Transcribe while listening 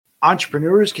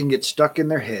Entrepreneurs can get stuck in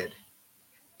their head.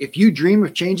 If you dream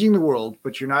of changing the world,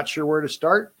 but you're not sure where to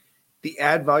start, the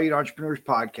Add Valued Entrepreneurs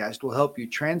podcast will help you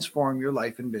transform your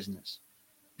life and business.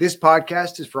 This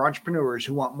podcast is for entrepreneurs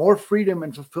who want more freedom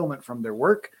and fulfillment from their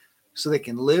work so they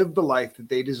can live the life that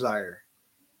they desire.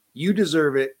 You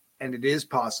deserve it, and it is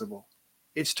possible.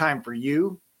 It's time for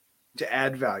you to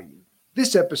add value.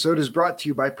 This episode is brought to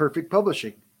you by Perfect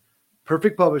Publishing.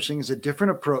 Perfect Publishing is a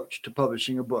different approach to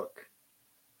publishing a book.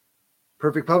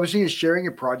 Perfect Publishing is sharing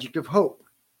a project of hope.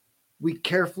 We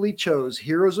carefully chose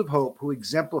heroes of hope who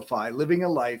exemplify living a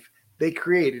life they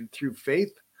created through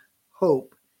faith,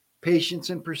 hope, patience,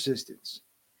 and persistence.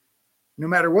 No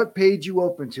matter what page you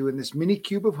open to in this mini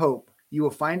cube of hope, you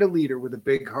will find a leader with a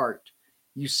big heart.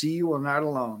 You see, you are not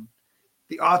alone.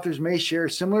 The authors may share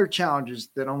similar challenges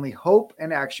that only hope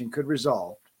and action could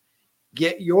resolve.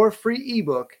 Get your free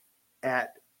ebook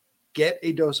at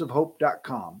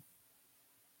getadoseofhope.com.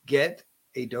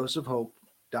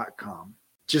 Getadoseofhope.com.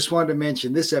 Just wanted to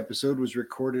mention this episode was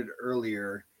recorded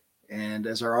earlier, and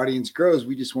as our audience grows,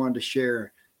 we just wanted to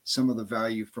share some of the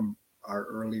value from our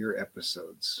earlier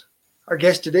episodes. Our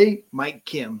guest today, Mike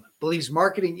Kim, believes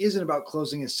marketing isn't about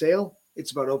closing a sale,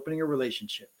 it's about opening a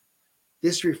relationship.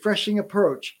 This refreshing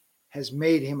approach has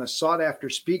made him a sought-after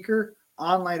speaker,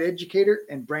 online educator,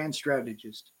 and brand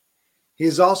strategist. He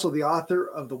is also the author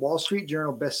of the Wall Street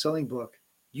Journal best-selling book,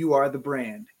 You Are the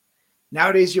Brand.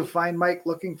 Nowadays, you'll find Mike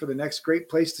looking for the next great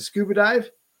place to scuba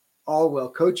dive, all while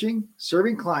coaching,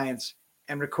 serving clients,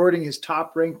 and recording his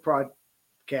top-ranked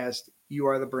podcast, You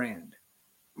Are the Brand.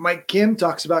 Mike Kim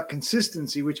talks about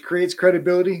consistency, which creates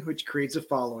credibility, which creates a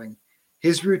following.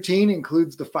 His routine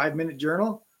includes the 5-minute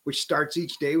journal, which starts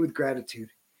each day with gratitude.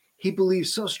 He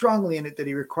believes so strongly in it that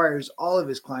he requires all of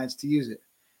his clients to use it.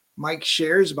 Mike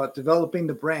shares about developing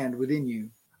the brand within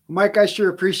you. Mike, I sure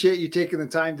appreciate you taking the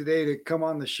time today to come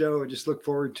on the show, and just look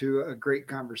forward to a great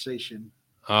conversation.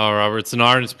 Oh, Robert, it's an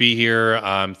honor to be here.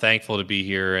 I'm thankful to be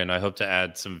here, and I hope to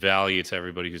add some value to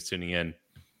everybody who's tuning in.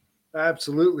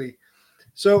 Absolutely.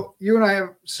 So you and I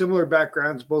have similar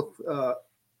backgrounds, both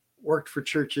worked for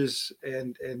churches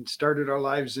and started our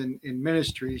lives in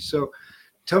ministry. So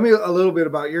tell me a little bit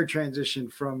about your transition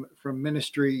from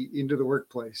ministry into the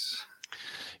workplace.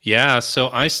 Yeah, so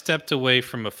I stepped away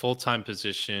from a full-time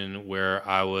position where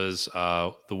I was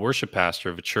the worship pastor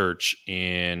of a church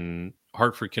in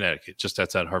Hartford, Connecticut, just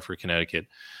outside Hartford, Connecticut.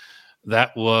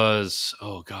 That was,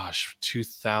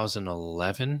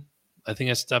 2011. I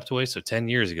think I stepped away. So 10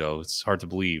 years ago. It's hard to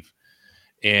believe.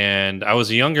 And I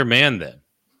was a younger man then.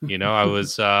 You know, I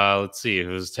was, let's see, it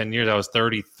was 10 years. I was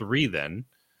 33 then.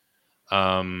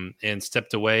 And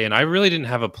stepped away. And I really didn't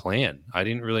have a plan. I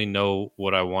didn't really know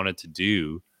what I wanted to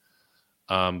do.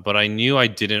 But I knew I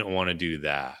didn't want to do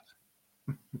that.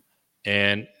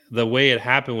 And the way it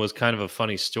happened was kind of a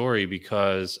funny story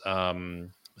because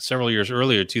several years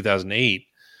earlier, 2008,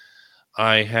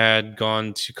 I had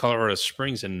gone to Colorado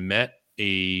Springs and met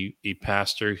a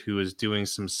pastor who was doing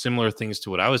some similar things to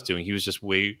what I was doing. He was just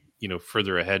way,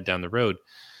 further ahead down the road.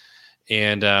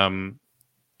 And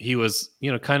he was,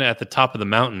 kind of at the top of the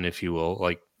mountain, if you will,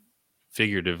 like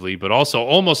figuratively, but also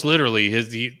almost literally.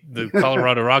 The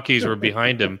Colorado Rockies were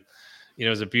behind him. It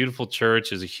was a beautiful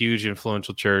church, is a huge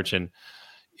influential church. And,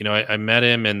 I met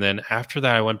him. And then after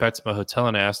that, I went back to my hotel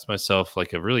and I asked myself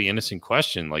like a really innocent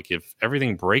question. Like, if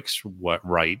everything breaks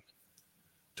right,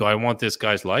 do I want this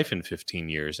guy's life in 15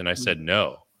 years? And I said,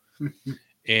 no.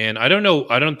 And I don't know.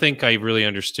 I don't think I really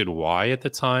understood why at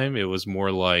the time. It was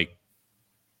more like,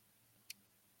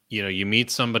 you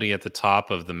meet somebody at the top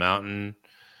of the mountain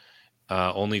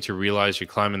only to realize you're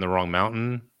climbing the wrong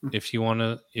mountain, if you want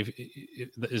to, if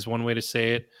is one way to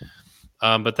say it.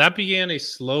 But that began a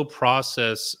slow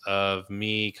process of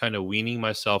me kind of weaning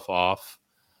myself off.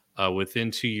 Within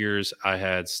 2 years, I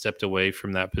had stepped away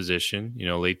from that position,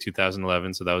 late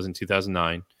 2011. So that was in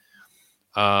 2009.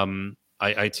 I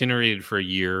itinerated for a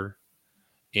year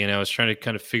and I was trying to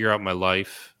kind of figure out my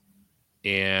life.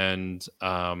 And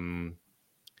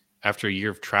after a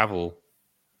year of travel,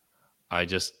 I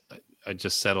just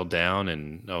settled down,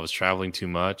 and I was traveling too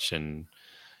much, and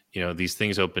these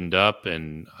things opened up,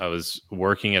 and I was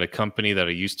working at a company that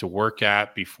I used to work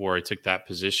at before I took that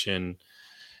position,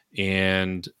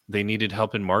 and they needed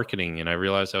help in marketing, and I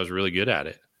realized I was really good at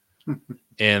it.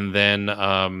 And then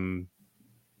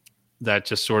that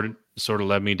just sort of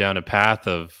led me down a path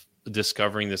of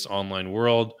discovering this online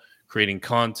world, creating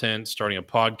content, starting a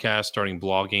podcast, starting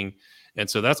blogging. And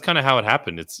so that's kind of how it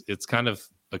happened. It's kind of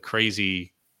a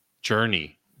crazy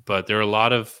journey, but there are a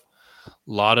lot of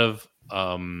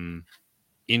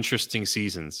interesting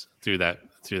seasons through that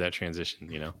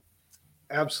transition.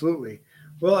 Absolutely.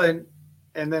 Well,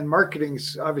 and then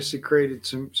marketing's obviously created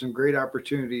some great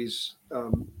opportunities,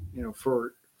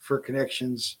 for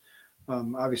connections.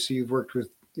 Obviously, you've worked with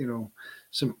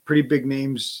some pretty big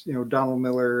names, Donald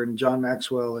Miller and John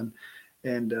Maxwell,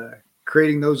 and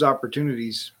creating those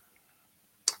opportunities,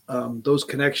 those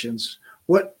connections.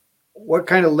 What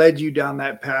kind of led you down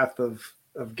that path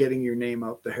of getting your name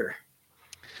out there?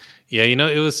 Yeah,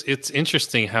 it's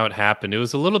interesting how it happened. It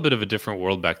was a little bit of a different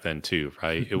world back then too,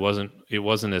 right? It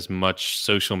wasn't as much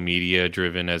social media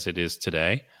driven as it is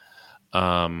today.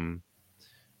 Um,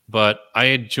 but I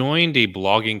had joined a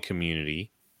blogging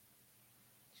community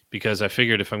because I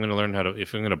figured if I'm going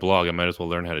to blog, I might as well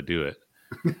learn how to do it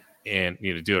and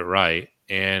do it right.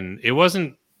 And it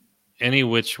wasn't any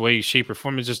which way, shape, or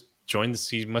form. It just joined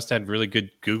he must have had really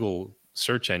good Google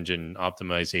search engine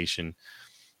optimization.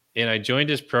 And I joined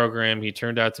his program. He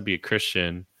turned out to be a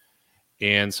Christian.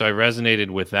 And so I resonated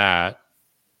with that.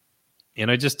 And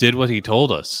I just did what he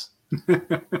told us.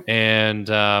 And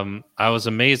I was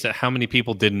amazed at how many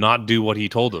people did not do what he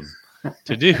told them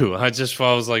to do. I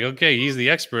was like, okay, he's the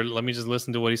expert. Let me just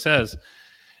listen to what he says.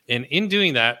 And in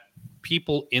doing that,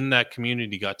 people in that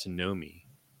community got to know me.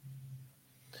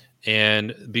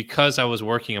 And because I was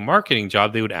working a marketing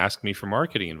job, they would ask me for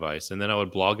marketing advice. And then I would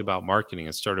blog about marketing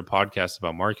and start a podcast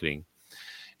about marketing.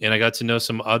 And I got to know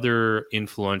some other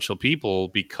influential people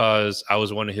because I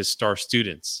was one of his star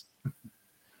students.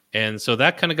 And so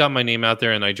that kind of got my name out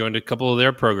there, and I joined a couple of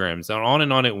their programs. And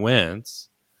on it went.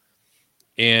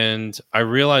 And I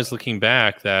realized looking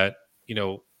back that,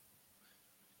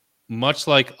 much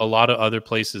like a lot of other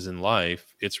places in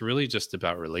life, it's really just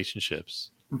about relationships.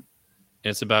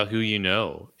 It's about who you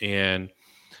know and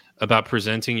about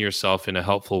presenting yourself in a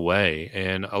helpful way.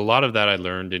 And a lot of that I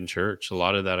learned in church. A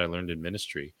lot of that I learned in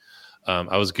ministry.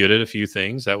 I was good at a few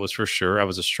things, that was for sure. I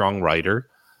was a strong writer.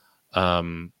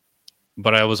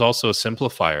 But I was also a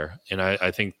simplifier. And I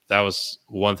think that was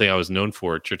one thing I was known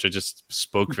for at church. I just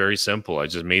spoke very simple. I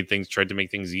just tried to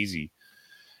make things easy.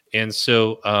 And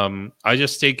so I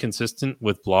just stayed consistent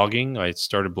with blogging. I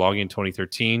started blogging in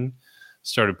 2013.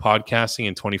 Started podcasting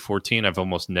in 2014. I've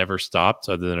almost never stopped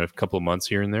other than a couple of months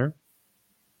here and there.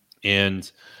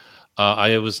 And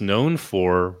I was known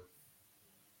for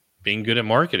being good at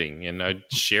marketing, and I'd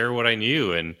share what I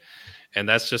knew. And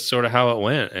that's just sort of how it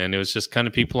went. And it was just kind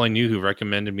of people I knew who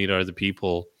recommended me to other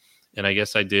people. And I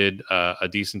guess I did a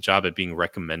decent job at being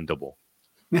recommendable,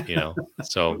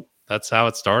 So that's how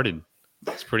it started.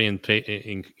 It's pretty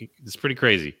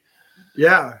crazy.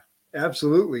 Yeah,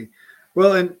 absolutely.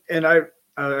 Well, and I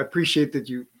appreciate that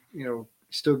you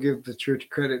still give the church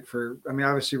credit for. I mean,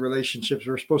 obviously, relationships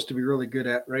we're supposed to be really good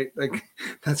at, right? Like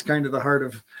that's kind of the heart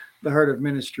of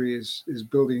ministry is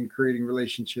building and creating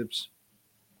relationships,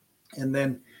 and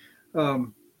then,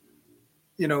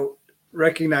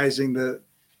 recognizing the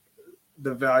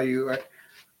value.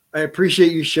 I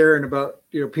appreciate you sharing about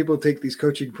people take these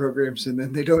coaching programs and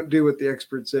then they don't do what the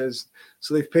expert says,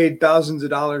 so they've paid thousands of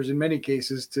dollars in many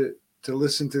cases to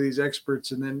listen to these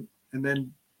experts and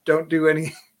then don't do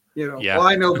any, Yeah. Well,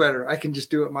 I know better. I can just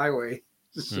do it my way.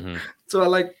 Mm-hmm. So I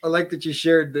like that you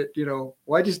shared that,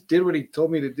 well, I just did what he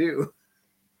told me to do.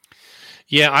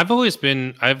 Yeah. I've always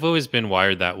been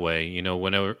wired that way,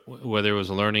 whether it was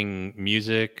learning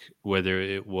music, whether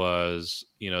it was,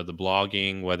 the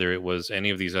blogging, whether it was any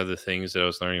of these other things that I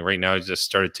was learning. Right now, I just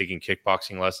started taking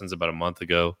kickboxing lessons about a month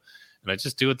ago, and I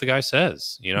just do what the guy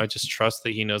says. I just trust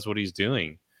that he knows what he's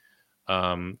doing.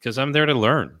 Because I'm there to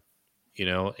learn,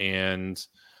 and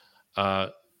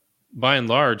by and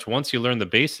large, once you learn the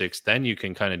basics, then you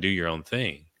can kind of do your own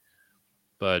thing.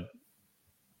 But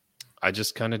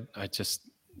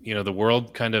the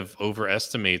world kind of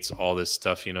overestimates all this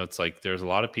stuff. It's like there's a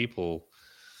lot of people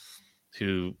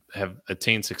who have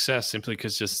attained success simply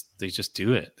because they just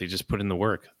do it. They just put in the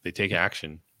work. They take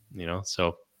action,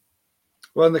 so.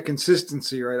 Well, and the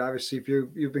consistency, right? Obviously, if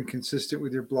you've been consistent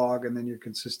with your blog and then you're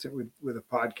consistent with a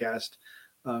podcast,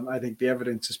 I think the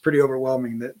evidence is pretty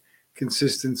overwhelming that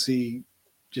consistency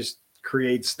just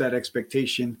creates that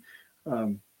expectation.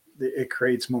 It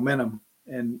creates momentum,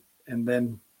 and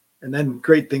then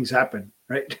great things happen,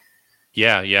 right?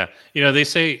 Yeah. They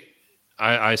say,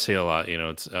 I say a lot.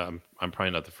 It's I'm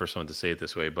probably not the first one to say it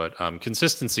this way, but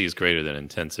consistency is greater than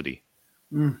intensity.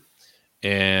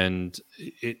 And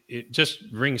it just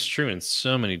rings true in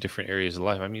so many different areas of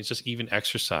life. I mean, it's just even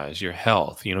exercise, your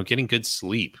health, getting good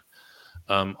sleep.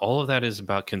 All of that is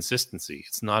about consistency.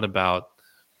 It's not about,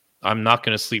 I'm not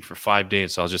going to sleep for 5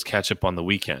 days, so I'll just catch up on the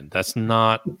weekend. That's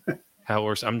not how it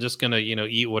works. I'm just going to,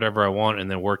 eat whatever I want and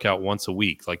then work out once a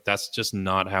week. Like, that's just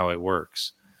not how it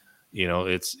works.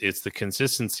 It's the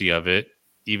consistency of it.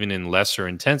 even in lesser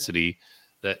intensity,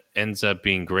 that ends up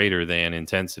being greater than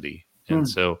intensity. And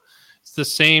so it's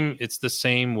the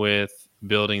same with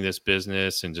building this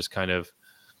business and just kind of,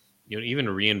 even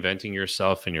reinventing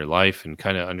yourself in your life and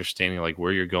kind of understanding like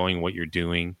where you're going, what you're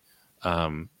doing.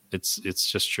 It's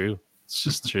just true. It's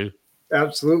just true.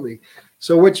 Absolutely.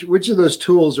 So which of those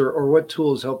tools or what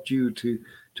tools helped you to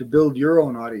build your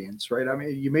own audience, right? I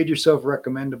mean, you made yourself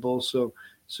recommendable. So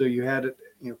you had,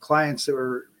 clients that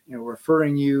were,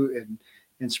 referring you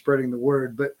and spreading the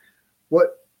word, but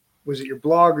what was it, your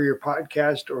blog or your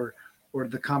podcast or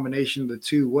the combination of the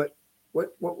two? What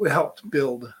helped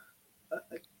build?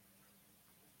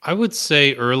 I would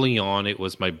say early on, it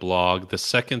was my blog. The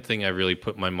second thing I really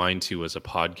put my mind to was a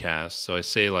podcast. So I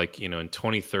say in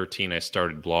 2013, I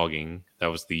started blogging.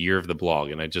 That was the year of the blog.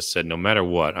 And I just said, no matter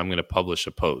what, I'm going to publish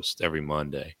a post every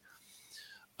Monday.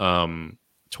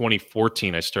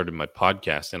 2014, I started my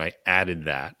podcast and I added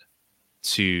that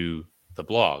to the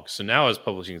blog. So now I was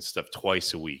publishing stuff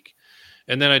twice a week.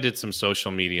 And then I did some social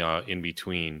media in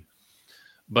between.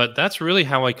 But that's really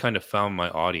how I kind of found my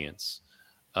audience.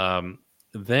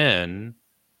 Then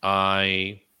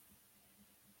I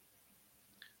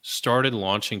started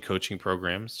launching coaching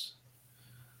programs.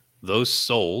 Those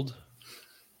sold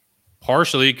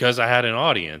partially because I had an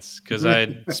audience, because I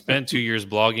had spent 2 years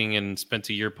blogging and spent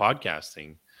a year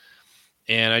podcasting.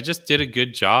 And I just did a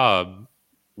good job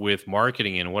with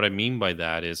marketing. And what I mean by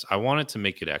that is I wanted to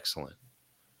make it excellent.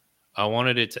 I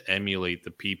wanted it to emulate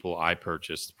the people I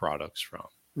purchased products from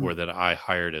or that I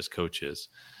hired as coaches.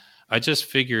 I just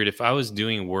figured if I was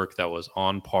doing work that was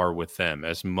on par with them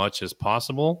as much as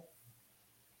possible,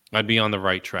 I'd be on the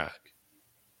right track.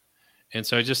 And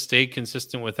so I just stayed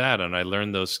consistent with that, and I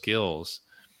learned those skills.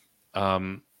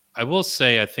 I will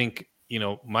say, I think,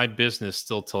 my business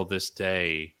still till this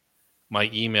day, my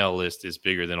email list is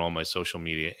bigger than all my social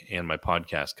media and my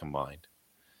podcast combined.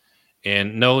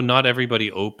 And no, not everybody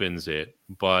opens it,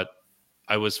 but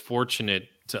I was fortunate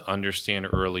to understand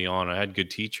early on, I had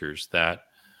good teachers that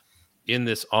in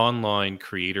this online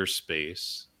creator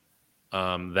space,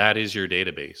 that is your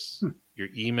database. Your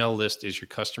email list is your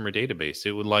customer database.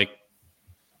 It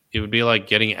would be like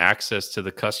getting access to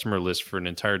the customer list for an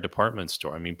entire department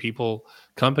store. I mean,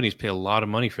 companies pay a lot of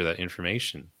money for that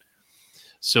information.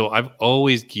 So I've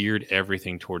always geared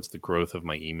everything towards the growth of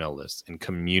my email list and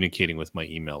communicating with my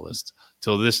email list.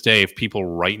 Till this day, if people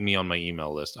write me on my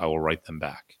email list, I will write them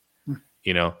back,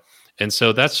 And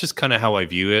so that's just kind of how I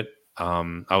view it.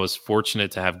 I was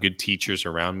fortunate to have good teachers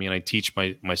around me, and I teach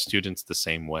my students the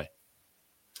same way.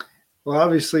 Well,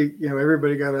 obviously,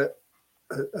 everybody got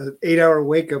an 8-hour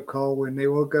wake-up call when they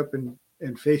woke up and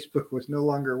Facebook was no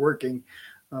longer working.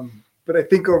 But I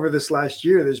think over this last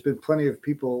year, there's been plenty of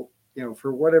people,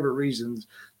 for whatever reasons,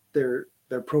 their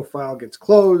profile gets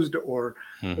closed or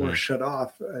shut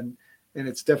off. And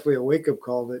it's definitely a wake-up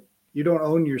call that you don't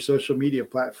own your social media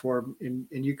platform, and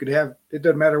you could have, it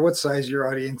doesn't matter what size your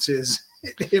audience is.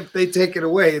 If they take it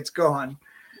away, it's gone.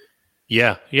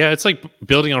 Yeah. It's like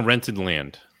building on rented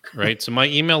land, right? So my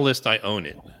email list, I own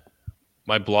it.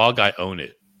 My blog, I own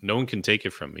it. No one can take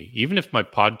it from me. Even if my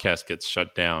podcast gets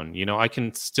shut down, I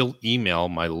can still email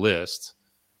my list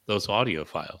those audio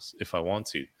files if I want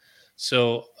to.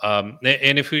 So,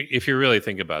 and if you really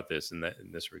think about this in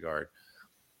this regard,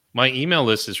 my email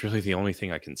list is really the only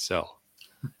thing I can sell.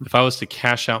 If I was to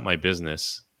cash out my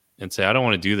business and say, I don't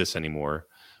want to do this anymore,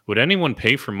 would anyone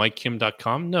pay for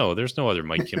MikeKim.com? No, there's no other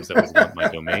Mike Kims that would want my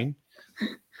domain,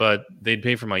 but they'd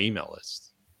pay for my email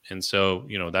list. And so,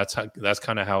 that's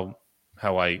kind of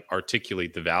how I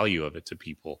articulate the value of it to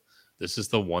people. This is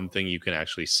the one thing you can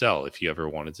actually sell if you ever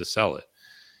wanted to sell it.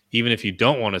 Even if you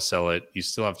don't want to sell it, you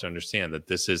still have to understand that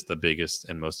this is the biggest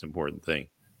and most important thing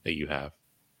that you have.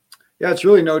 Yeah, it's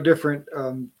really no different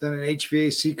than an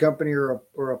HVAC company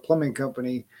or a plumbing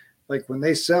company. Like when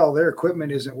they sell, their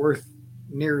equipment isn't worth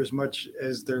near as much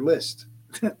as their list.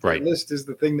 Their list is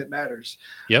the thing that matters.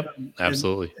 Yep,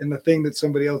 absolutely. And the thing that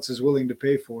somebody else is willing to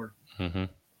pay for. Mm-hmm.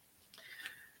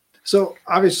 So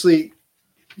obviously,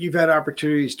 you've had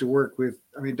opportunities to work with,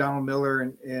 Donald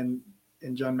Miller and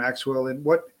John Maxwell. And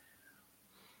what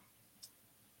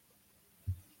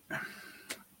I'm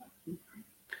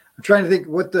trying to think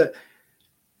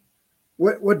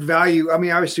what value,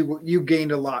 obviously you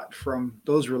gained a lot from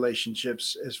those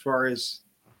relationships as far as,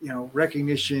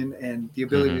 recognition and the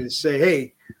ability to say,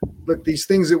 hey, look, these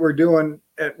things that we're doing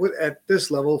at this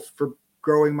level for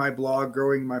growing my blog,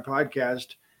 growing my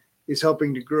podcast is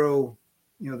helping to grow,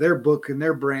 their book and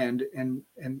their brand, and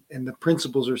the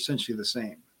principles are essentially the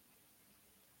same.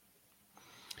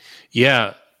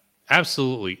 Yeah,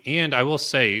 absolutely. And I will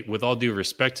say, with all due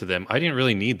respect to them, I didn't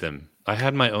really need them I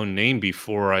had my own name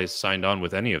before I signed on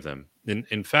with any of them.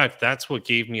 In fact, that's what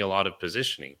gave me a lot of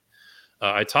positioning.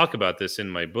 I talk about this in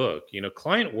my book.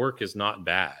 Client work is not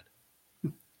bad,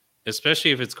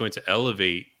 especially if it's going to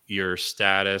elevate your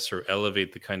status or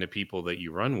elevate the kind of people that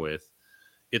you run with.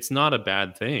 It's not a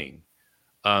bad thing.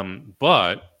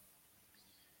 But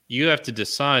you have to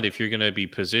decide if you're going to be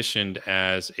positioned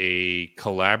as a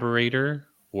collaborator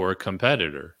or a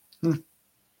competitor.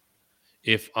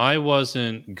 If I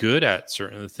wasn't good at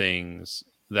certain things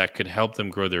that could help them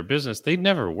grow their business, they'd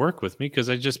never work with me because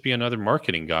I'd just be another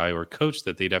marketing guy or coach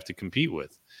that they'd have to compete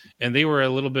with. And they were a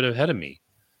little bit ahead of me.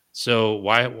 So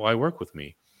why work with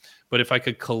me? But if I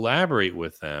could collaborate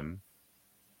with them,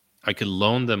 I could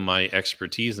loan them my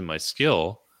expertise and my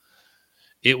skill.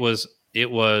 It was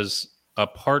a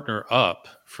partner up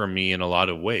for me in a lot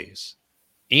of ways.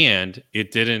 And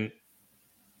it didn't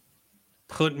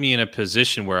put me in a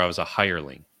position where I was a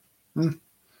hireling.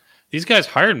 These guys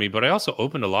hired me, but I also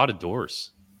opened a lot of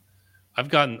doors.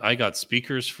 I got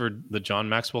speakers for the John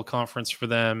Maxwell conference for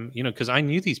them, because I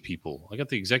knew these people. I got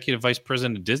the executive vice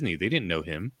president of Disney. They didn't know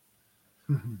him.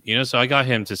 So I got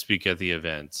him to speak at the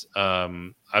event.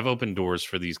 I've opened doors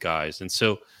for these guys. And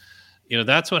so,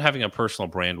 that's what having a personal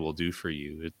brand will do for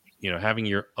you. Having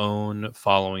your own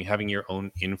following, having your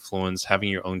own influence, having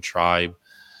your own tribe,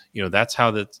 that's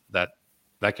how that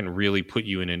can really put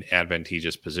you in an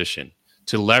advantageous position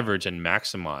to leverage and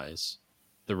maximize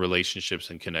the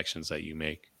relationships and connections that you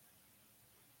make.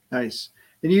 Nice.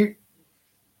 And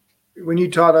when you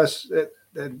taught us at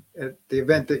the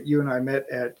event that you and I met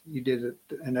at, you did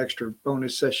an extra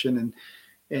bonus session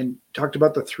and talked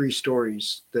about the 3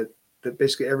 stories that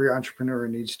basically every entrepreneur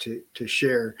needs to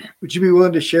share. Would you be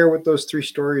willing to share what those 3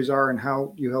 stories are and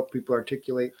how you help people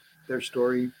articulate their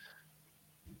story?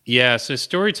 Yeah, so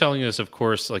storytelling is, of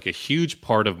course, like a huge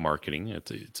part of marketing.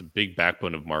 It's a big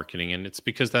backbone of marketing, and it's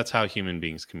because that's how human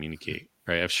beings communicate,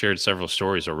 right? I've shared several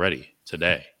stories already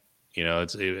today.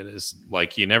 It's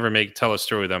like you never tell a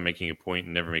story without making a point,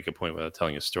 and never make a point without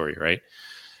telling a story, right?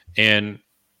 And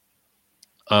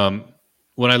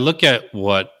when I look at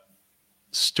what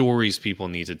stories people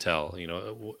need to tell,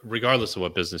 regardless of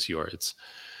what business you are, it's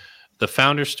the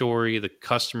founder story, the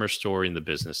customer story, and the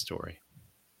business story.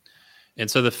 And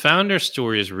so the founder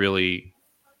story is really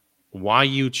why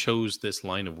you chose this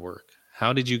line of work.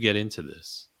 How did you get into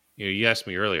this? You asked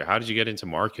me earlier, how did you get into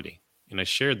marketing? And I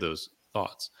shared those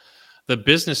thoughts. The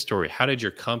business story, how did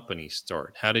your company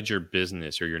start? How did your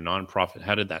business or your nonprofit,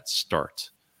 how did that start?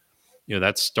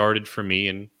 That started for me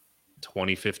in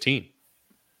 2015.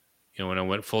 When I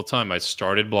went full time, I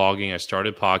started blogging, I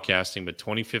started podcasting, but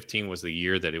 2015 was the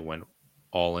year that it went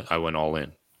all in. I went all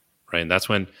in, right? And that's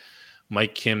when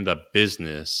Mike Kim, the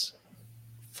business,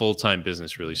 full-time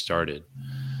business really started.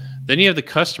 Then you have the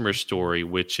customer story,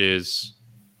 which is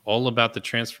all about the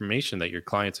transformation that your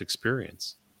clients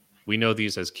experience. We know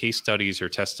these as case studies or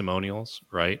testimonials,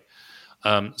 right?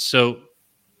 So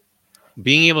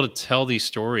being able to tell these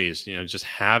stories, just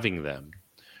having them,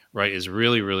 right, is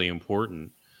really, really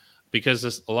important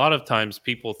because a lot of times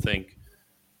people think,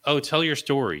 oh, tell your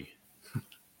story.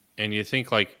 And you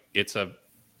think like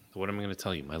what am I going to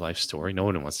tell you? My life story? No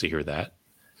one wants to hear that.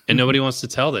 And nobody wants to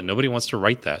tell that. Nobody wants to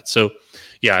write that. So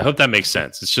yeah, I hope that makes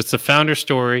sense. It's just the founder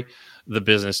story, the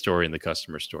business story, and the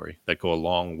customer story that go a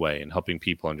long way in helping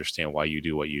people understand why you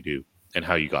do what you do and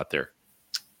how you got there.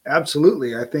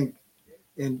 Absolutely. I think,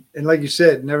 and like you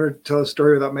said, never tell a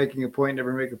story without making a point,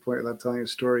 never make a point without telling a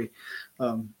story,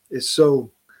 is so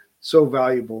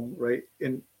valuable, right?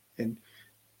 And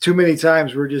too many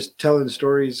times we're just telling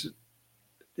stories,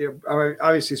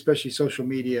 obviously, especially social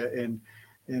media,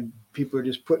 and people are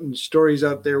just putting stories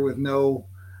out there with no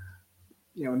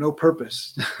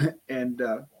purpose. and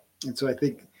so I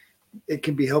think it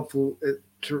can be helpful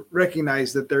to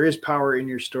recognize that there is power in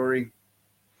your story.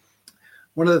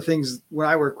 One of the things when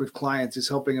I work with clients is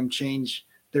helping them change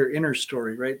their inner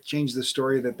story, right? Change the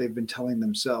story that they've been telling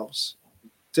themselves,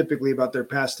 typically about their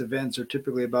past events or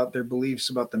typically about their beliefs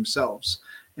about themselves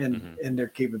and their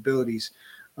capabilities.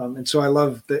 And so I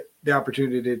love the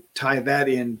opportunity to tie that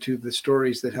into the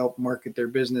stories that help market their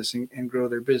business and grow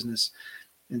their business.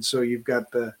 And so you've got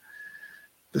the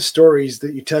stories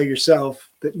that you tell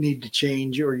yourself that need to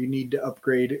change or you need to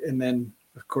upgrade. And then,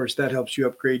 of course, that helps you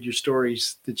upgrade your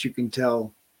stories that you can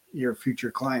tell your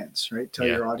future clients, right? Tell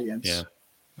your audience. Yeah,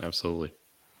 absolutely.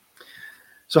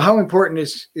 So how important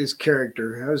is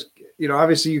character?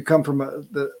 Obviously you come from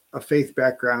a faith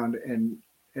background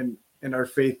and our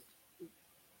faith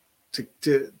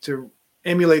to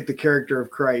emulate the character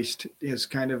of Christ is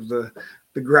kind of the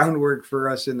groundwork for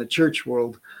us in the church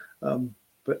world.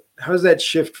 But how does that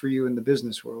shift for you in the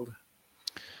business world?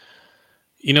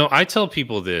 I tell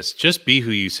people this: just be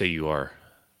who you say you are,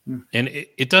 Mm. and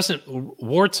it doesn't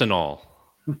warts and all.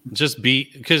 Just be,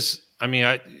 because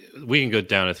we can go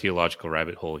down a theological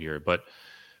rabbit hole here, but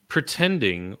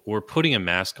pretending or putting a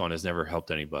mask on has never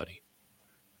helped anybody.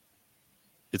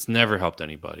 It's never helped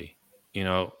anybody.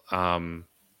 I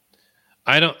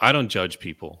don't judge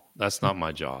people. That's not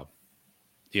my job.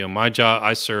 My job,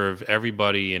 I serve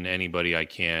everybody and anybody I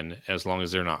can, as long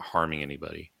as they're not harming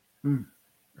anybody. Mm.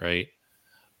 Right.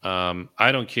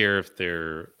 I don't care if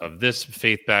they're of this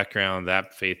faith background,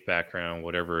 that faith background,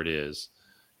 whatever it is.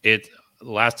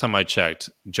 Last time I checked,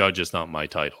 judge is not my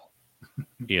title.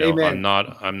 Amen.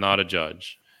 I'm not a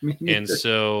judge. Me And neither.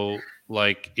 so,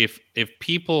 like, if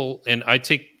people, and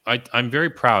I'm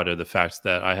very proud of the fact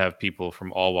that I have people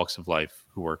from all walks of life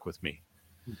who work with me.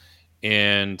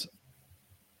 And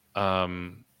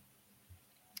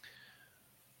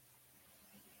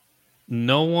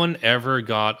no one ever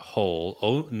got whole.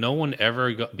 Oh, no one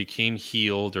ever became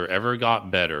healed or ever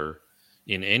got better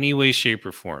in any way, shape,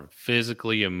 or form,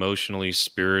 physically, emotionally,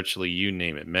 spiritually, you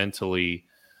name it, mentally,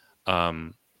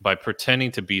 by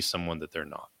pretending to be someone that they're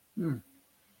not. Mm.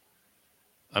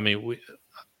 I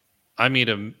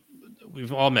mean,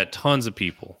 we've all met tons of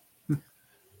people,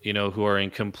 who are in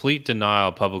complete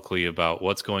denial publicly about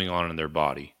what's going on in their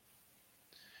body.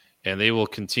 And they will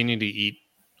continue to eat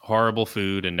horrible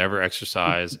food and never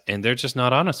exercise, and they're just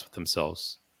not honest with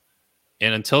themselves.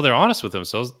 And until they're honest with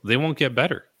themselves, they won't get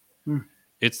better. Mm.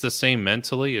 It's the same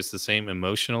mentally, it's the same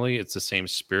emotionally, it's the same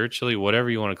spiritually,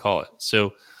 whatever you want to call it.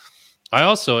 So I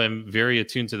also am very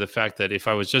attuned to the fact that if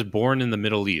I was just born in the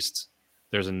Middle East,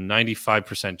 there's a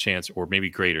 95% chance, or maybe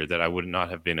greater, that I would not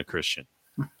have been a Christian.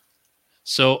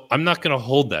 So I'm not going to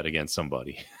hold that against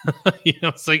somebody.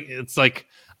 It's like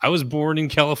I was born in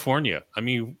California. I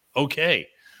mean, okay.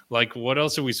 Like, what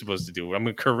else are we supposed to do? I'm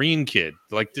a Korean kid.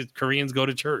 Like, the Koreans go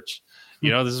to church.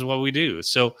 This is what we do.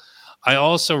 So I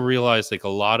also realized, like, a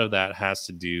lot of that has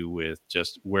to do with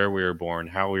just where we were born,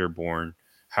 how we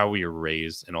were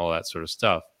raised, and all that sort of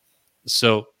stuff.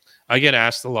 So I get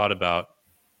asked a lot about,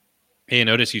 hey,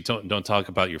 notice you don't talk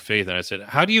about your faith. And I said,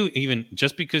 how do you even,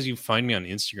 just because you find me on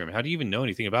Instagram, how do you even know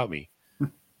anything about me?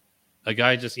 A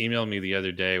guy just emailed me the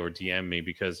other day, or DM'd me,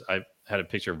 because I had a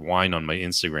picture of wine on my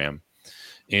Instagram.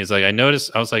 And he's like, I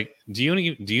noticed. I was like, do you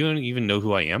even know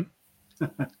who I am?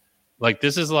 Like,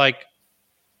 this is like,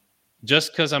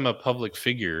 just because I'm a public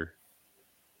figure,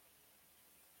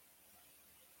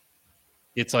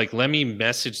 it's like, let me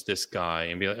message this guy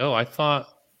and be like,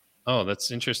 oh,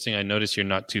 that's interesting. I noticed you're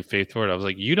not too faithful. I was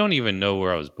like, you don't even know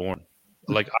where I was born.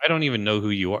 Like, I don't even know who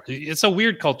you are. It's a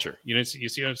weird culture. You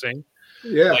see what I'm saying?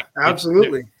 Yeah, Like,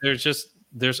 absolutely.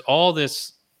 there's all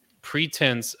this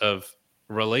pretense of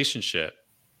relationship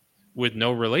with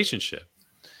no relationship.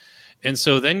 And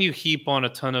so then you heap on a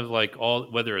ton of, like,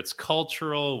 whether it's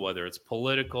cultural, whether it's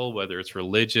political, whether it's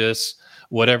religious,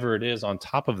 whatever it is on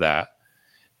top of that.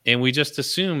 And we just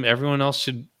assume everyone else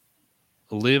should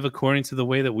live according to the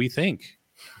way that we think.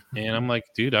 And I'm like,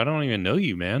 dude, I don't even know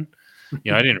you, man.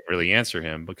 I didn't really answer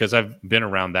him because I've been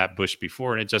around that bush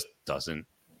before, and it just doesn't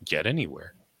get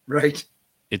anywhere. Right.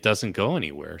 It doesn't go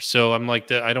anywhere. So I'm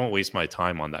like, I don't waste my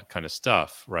time on that kind of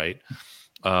stuff. Right.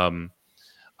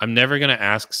 I'm never going to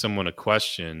ask someone a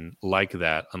question like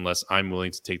that unless I'm willing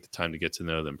to take the time to get to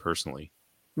know them personally.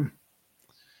 Hmm.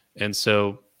 And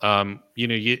so,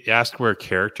 you ask where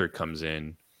character comes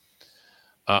in.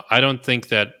 I don't think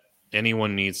that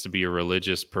anyone needs to be a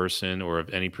religious person or of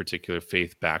any particular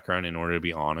faith background in order to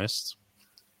be honest,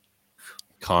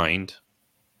 kind,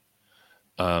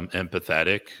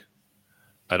 empathetic.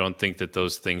 I don't think that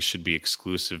those things should be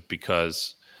exclusive,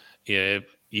 because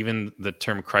even the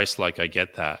term Christ-like, I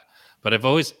get that. But I've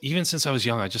always, even since I was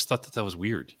young, I just thought that was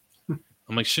weird.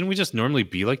 I'm like, shouldn't we just normally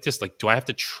be like this? Like, do I have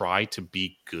to try to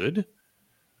be good?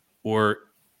 Or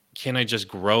can I just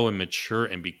grow and mature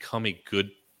and become a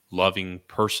good, loving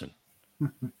person?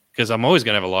 Because I'm always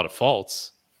going to have a lot of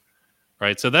faults,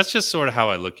 right? So that's just sort of how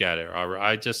I look at it.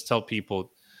 I just tell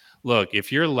people, look,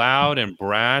 if you're loud and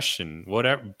brash and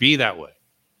whatever, be that way.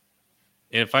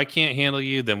 And if I can't handle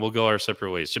you, then we'll go our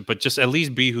separate ways. But just at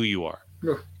least be who you are.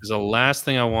 Because the last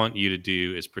thing I want you to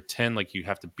do is pretend like you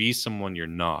have to be someone you're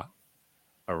not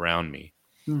around me.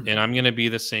 Hmm. And I'm going to be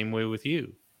the same way with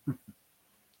you.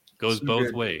 Goes So both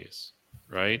good. ways,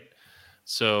 right?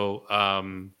 So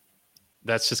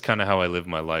that's just kind of how I live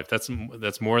my life. That's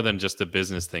more than just a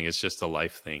business thing. It's just a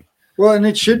life thing. Well, and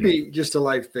it should be just a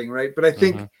life thing, right? But I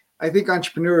think Mm-hmm. I think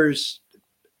entrepreneurs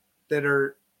that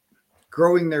are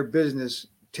growing their business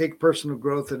take personal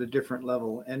growth at a different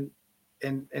level, and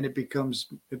it becomes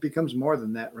more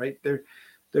than that, right?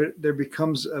 there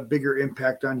becomes a bigger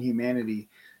impact on humanity.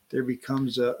 There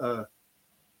becomes an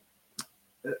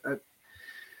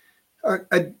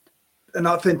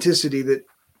authenticity that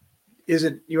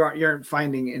you aren't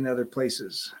finding in other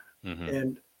places.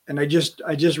 Mm-hmm. And I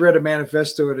just read a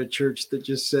manifesto at a church that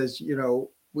just says,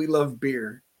 we love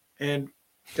beer, and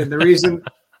the reason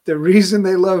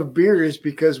they love beer is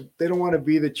because they don't want to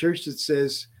be the church that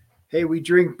says, hey, we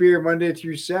drink beer Monday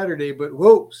through Saturday, but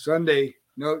whoa, Sunday,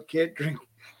 no, can't drink,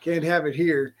 can't have it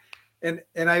here. And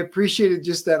I appreciated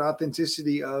just that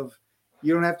authenticity of,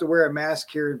 you don't have to wear a mask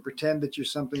here and pretend that you're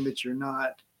something that you're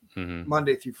not, mm-hmm.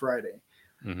 Monday through Friday.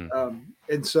 Mm-hmm.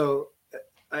 And so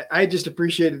I just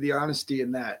appreciated the honesty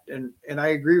in that. And I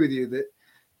agree with you that,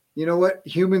 you know what,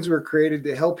 humans were created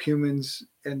to help humans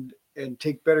and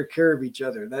take better care of each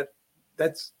other.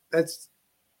 That's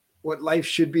what life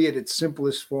should be at its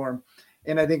simplest form.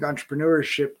 And I think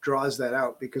entrepreneurship draws that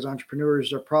out, because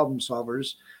entrepreneurs are problem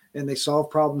solvers and they solve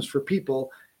problems for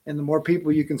people. And the more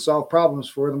people you can solve problems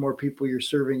for, the more people you're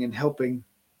serving and helping.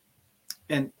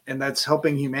 And that's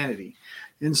helping humanity.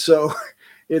 And so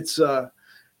it's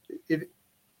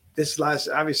this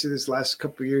last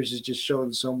couple of years has just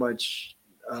shown so much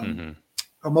mm-hmm.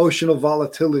 emotional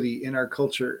volatility in our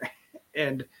culture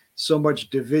and so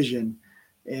much division.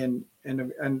 And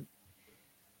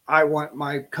I want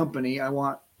my company, I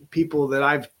want people that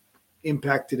I've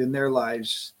impacted in their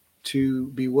lives to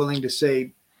be willing to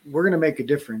say, we're going to make a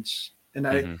difference. And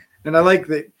I like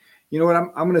that, you know what,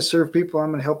 I'm going to serve people. I'm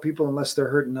going to help people unless they're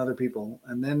hurting other people.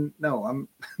 And then, no,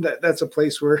 that's a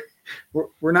place where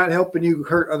we're not helping you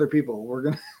hurt other people. We're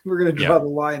going to draw the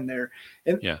line there.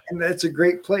 And that's a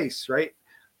great place, right?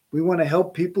 We want to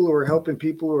help people who are helping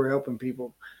people who are helping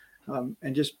people.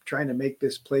 And just trying to make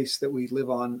this place that we live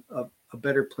on a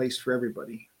better place for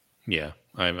everybody. Yeah,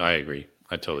 I agree.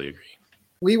 I totally agree.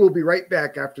 We will be right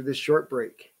back after this short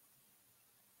break.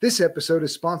 This episode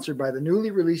is sponsored by the newly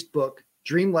released book,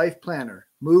 Dream Life Planner,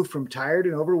 Move from Tired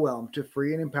and Overwhelmed to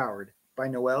Free and Empowered, by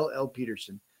Noelle L.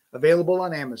 Peterson, available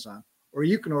on Amazon, or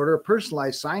you can order a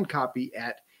personalized signed copy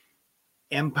at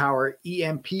Empower,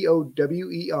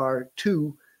 EMPOWER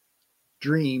 2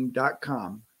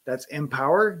 dream.com. That's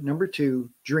Empower 2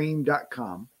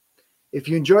 dream.com. If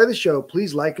you enjoy the show,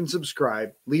 please like and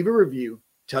subscribe, leave a review,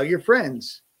 tell your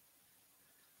friends.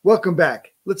 Welcome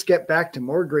back. Let's get back to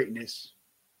more greatness.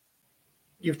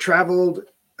 You've traveled.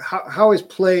 How has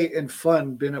play and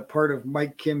fun been a part of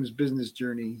Mike Kim's business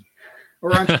journey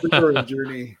or entrepreneurial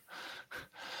journey?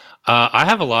 I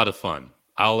have a lot of fun.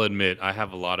 I'll admit I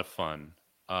have a lot of fun.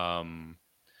 I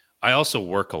also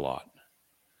work a lot.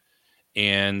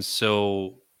 And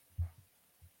so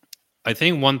I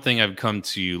think one thing I've come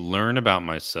to learn about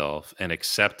myself and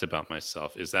accept about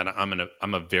myself is that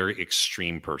I'm a very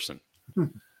extreme person.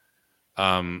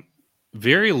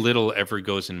 Very little ever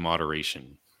goes in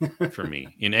moderation for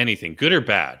me in anything, good or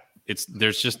bad.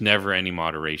 There's just never any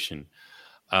moderation.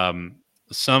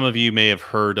 Some of you may have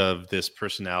heard of this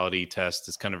personality test.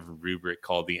 It's kind of a rubric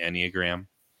called the Enneagram,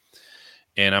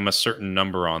 and I'm a certain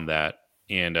number on that.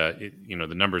 And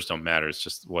the numbers don't matter. It's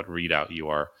just what readout you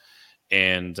are.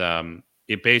 And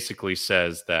it basically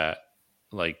says that,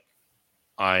 like,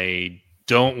 I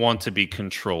don't want to be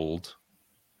controlled,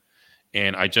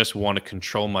 and I just want to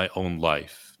control my own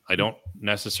life. I don't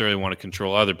necessarily want to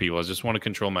control other people. I just want to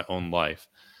control my own life.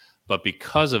 But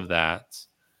because of that,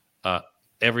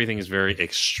 everything is very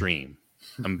extreme.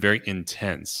 I'm very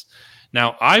intense.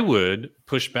 Now, I would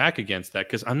push back against that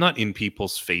because I'm not in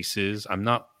people's faces. I'm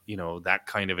not, that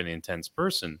kind of an intense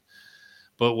person.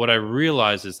 But what I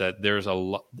realize is that there's a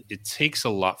lot. It takes a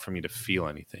lot for me to feel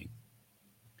anything.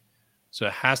 So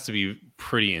it has to be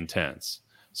pretty intense.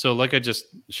 So like I just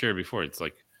shared before, it's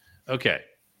like, okay,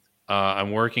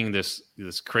 I'm working this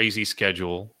crazy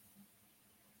schedule.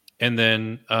 And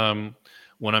then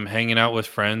when I'm hanging out with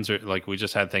friends, or like we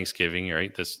just had Thanksgiving,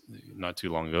 right? This not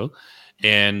too long ago.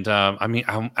 And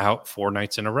I'm out 4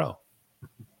 nights in a row.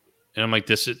 And I'm like,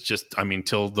 this is just,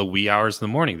 till the wee hours in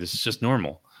the morning. This is just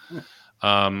normal.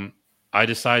 I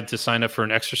decide to sign up for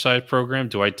an exercise program.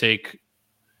 Do I take,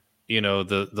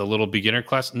 the little beginner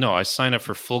class? No, I sign up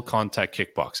for full contact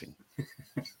kickboxing.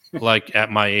 Like at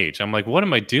my age, I'm like, what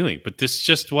am I doing? But this is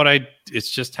just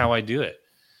it's just how I do it.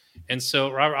 And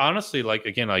so, Robert, honestly, like,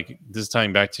 again, like this is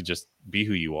tying back to just be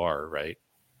who you are, right?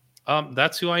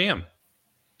 That's who I am.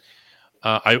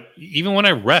 Even when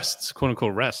I rest, quote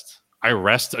unquote rest, I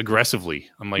rest aggressively.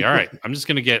 I'm like, all right, I'm just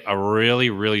going to get a really,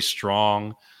 really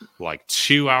strong, like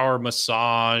 2-hour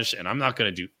massage, and I'm not going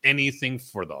to do anything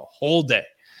for the whole day.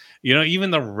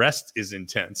 Even the rest is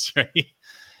intense, right?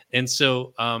 And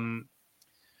so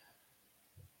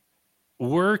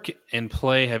work and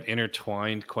play have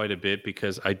intertwined quite a bit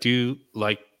because I do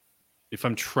like if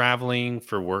I'm traveling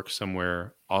for work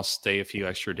somewhere, I'll stay a few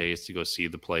extra days to go see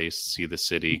the place, see the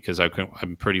city because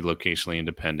I'm pretty locationally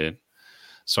independent.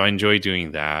 So I enjoy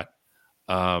doing that.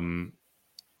 Um,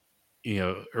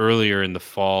 earlier in the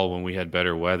fall when we had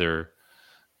better weather,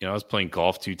 I was playing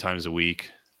golf 2 times a week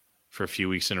for a few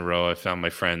weeks in a row. I found my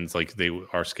friends, like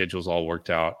our schedules all worked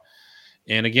out.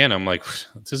 And again, I'm like,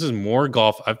 this is more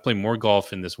golf. I've played more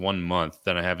golf in this 1 month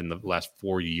than I have in the last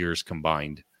 4 years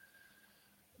combined.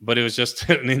 But it was just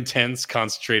an intense,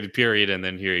 concentrated period. And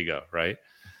then here you go, right?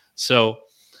 So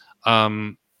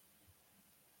I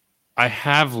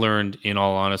have learned, in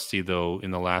all honesty, though, in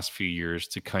the last few years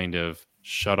to kind of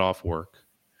shut off work,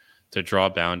 to draw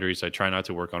boundaries. I try not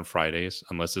to work on Fridays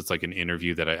unless it's like an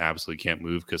interview that I absolutely can't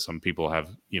move because some people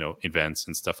have, events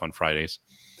and stuff on Fridays.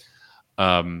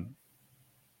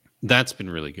 That's been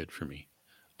really good for me.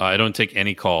 I don't take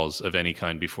any calls of any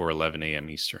kind before 11 a.m.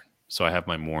 Eastern. So I have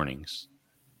my mornings,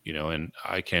 and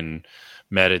I can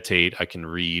meditate, I can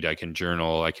read, I can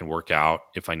journal, I can work out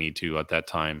if I need to at that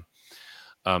time.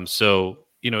 So,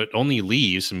 it only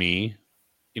leaves me,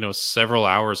 several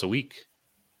hours a week,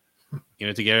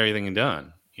 to get everything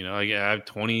done. I have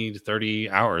 20 to 30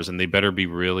 hours and they better be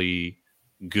really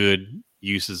good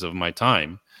uses of my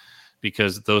time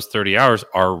because those 30 hours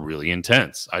are really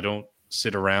intense. I don't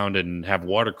sit around and have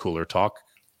water cooler talk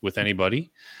with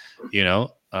anybody. You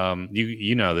know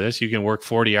this. You can work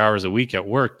 40 hours a week at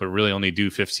work, but really only do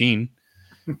 15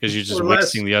 because you're just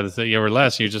wasting the other thing. Or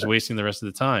less. You're just wasting the rest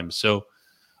of the time. So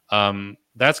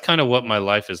that's kind of what my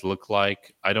life has looked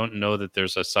like. I don't know that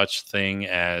there's a such thing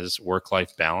as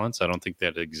work-life balance. I don't think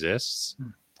that exists.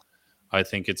 I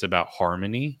think it's about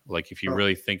harmony. Like if you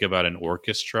really think about an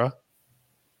orchestra,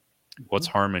 what's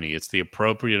harmony? It's the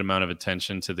appropriate amount of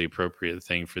attention to the appropriate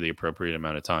thing for the appropriate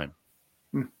amount of time.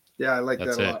 Yeah, I like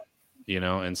That's that a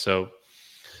lot. And so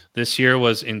this year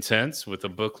was intense with a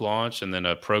book launch and then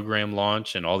a program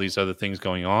launch and all these other things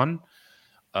going on.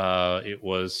 It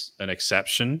was an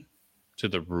exception to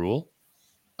the rule,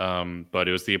 but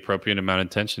it was the appropriate amount of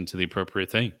attention to the appropriate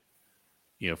thing,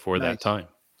 for that time.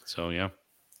 So, yeah.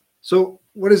 So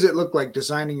what does it look like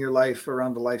designing your life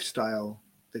around the lifestyle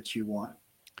that you want?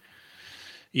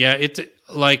 Yeah, it's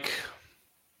like,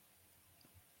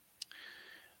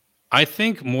 I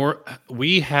think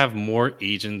we have more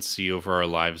agency over our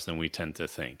lives than we tend to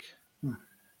think.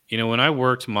 When I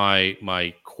worked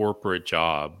my corporate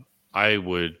job, I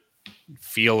would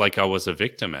feel like I was a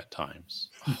victim at times.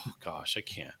 Oh gosh,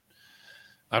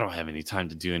 I don't have any time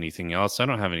to do anything else. I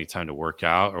don't have any time to work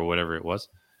out or whatever it was.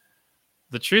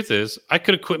 The truth is, I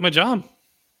could have quit my job.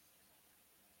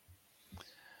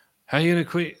 How are you going to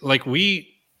quit? Like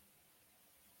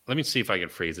let me see if I can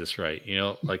phrase this right.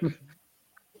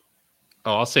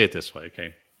 I'll say it this way.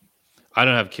 Okay. I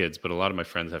don't have kids, but a lot of my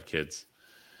friends have kids.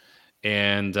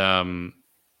 And,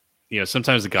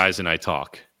 sometimes the guys and I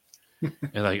talk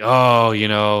and like,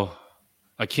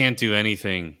 I can't do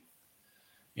anything.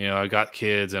 I got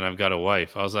kids and I've got a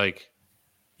wife. I was like,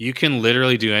 you can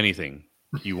literally do anything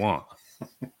you want.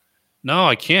 No,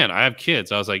 I can't. I have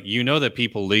kids. I was like, that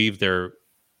people leave their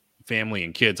family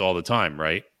and kids all the time,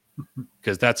 right?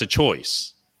 Because that's a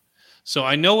choice. So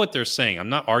I know what they're saying. I'm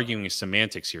not arguing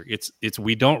semantics here. It's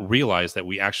we don't realize that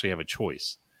we actually have a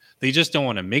choice. They just don't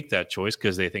want to make that choice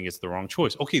because they think it's the wrong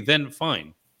choice. Okay, then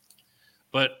fine.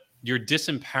 But you're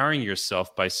disempowering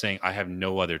yourself by saying, I have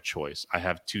no other choice. I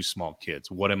have 2 small kids.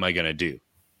 What am I going to do?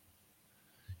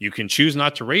 You can choose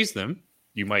not to raise them.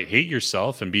 You might hate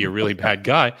yourself and be a really bad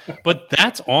guy, but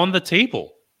that's on the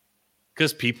table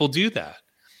because people do that.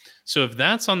 So if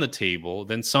that's on the table,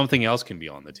 then something else can be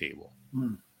on the table.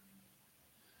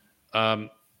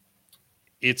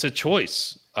 It's a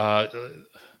choice.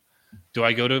 Do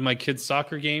I go to my kid's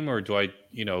soccer game or do I,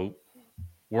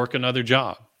 work another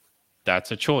job?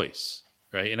 That's a choice,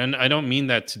 right? And I don't mean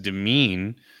that to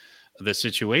demean the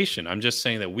situation. I'm just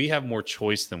saying that we have more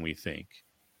choice than we think.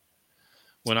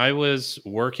 When I was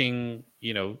working,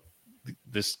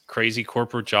 this crazy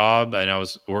corporate job and I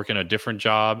was working a different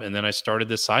job and then I started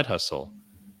this side hustle,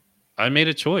 I made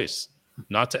a choice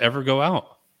not to ever go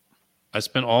out. I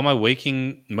spent all my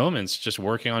waking moments just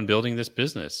working on building this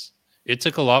business. It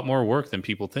took a lot more work than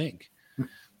people think,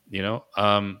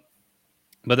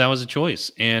 but that was a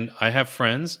choice. And I have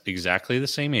friends exactly the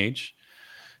same age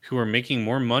who are making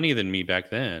more money than me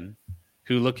back then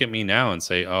who look at me now and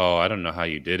say, oh, I don't know how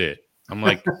you did it. I'm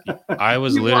like, I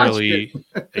was literally,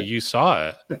 you saw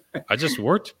it. I just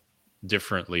worked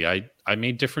differently. I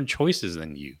made different choices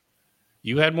than you.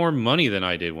 You had more money than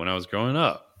I did when I was growing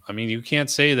up. I mean, you can't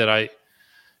say that I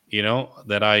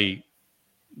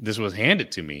this was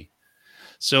handed to me.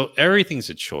 So everything's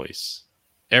a choice.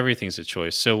 Everything's a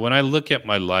choice. So when I look at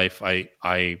my life, when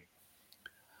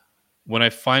I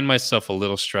find myself a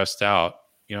little stressed out,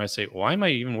 I say, why am I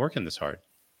even working this hard?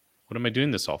 What am I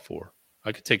doing this all for?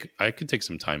 I could take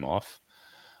some time off.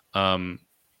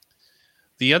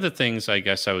 The other things I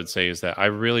guess I would say is that I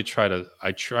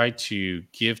try to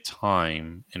give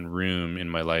time and room in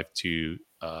my life to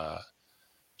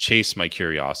chase my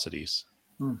curiosities.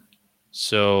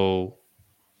 So,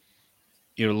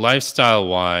 lifestyle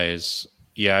wise,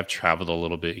 yeah, I've traveled a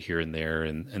little bit here and there,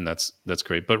 and that's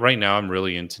great. But right now I'm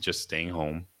really into just staying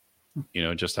home.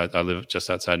 I live just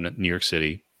outside New York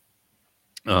City.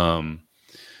 I'm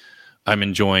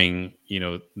enjoying,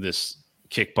 this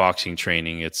kickboxing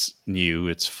training. It's new,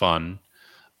 it's fun.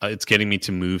 It's getting me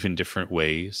to move in different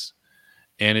ways.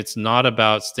 And it's not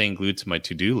about staying glued to my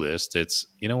to-do list. It's,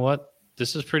 you know what?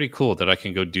 This is pretty cool that I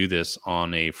can go do this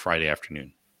on a Friday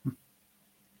afternoon,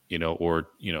 or,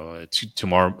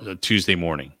 tomorrow, Tuesday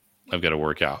morning, I've got to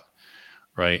work out.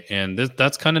 Right. And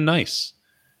that's kind of nice.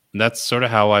 And that's sort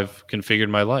of how I've configured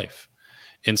my life.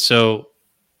 And so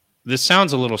this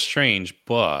sounds a little strange,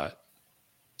 but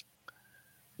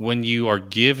when you are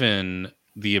given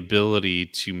the ability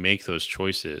to make those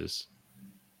choices,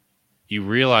 you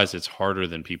realize it's harder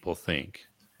than people think,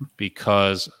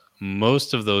 because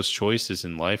most of those choices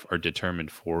in life are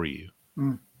determined for you.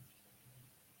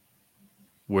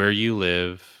 Where you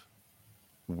live,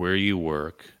 where you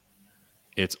work,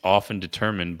 it's often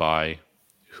determined by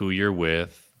who you're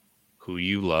with, who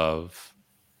you love,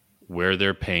 where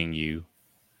they're paying you.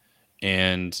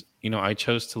 And, I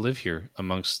chose to live here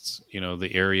amongst, the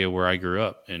area where I grew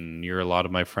up and near a lot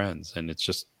of my friends. And it's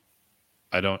just,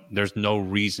 there's no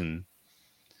reason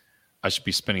I should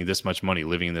be spending this much money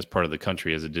living in this part of the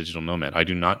country as a digital nomad. I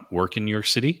do not work in New York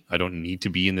City. I don't need to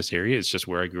be in this area. It's just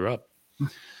where I grew up.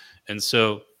 And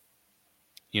so,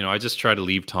 I just try to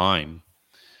leave time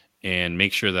and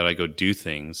make sure that I go do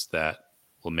things that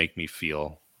will make me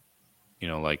feel,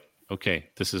 like, okay,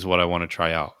 this is what I want to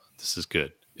try out. This is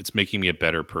good. It's making me a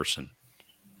better person.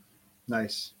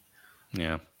 Nice.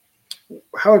 Yeah.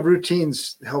 How have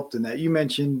routines helped in that? You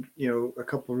mentioned, a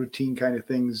couple of routine kind of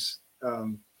things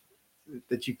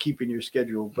that you keep in your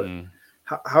schedule, but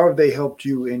how have they helped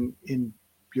you in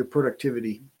your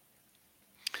productivity?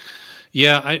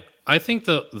 Yeah, I think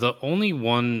the only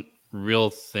one real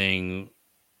thing,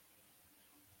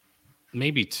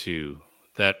 maybe two,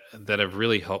 that have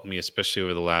really helped me, especially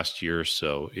over the last year or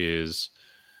so, is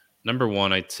number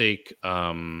one,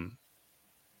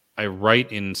 I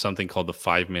write in something called the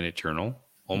 5-minute journal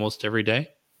almost every day,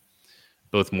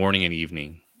 both morning and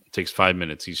evening. It takes 5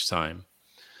 minutes each time.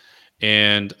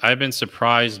 And I've been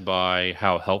surprised by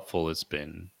how helpful it's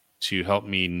been to help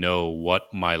me know what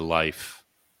in my life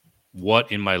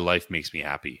makes me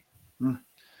happy.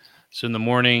 So in the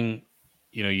morning,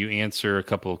 you answer a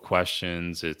couple of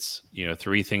questions. It's,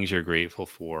 3 things you're grateful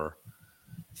for,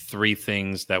 3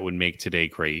 things that would make today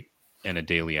great, and a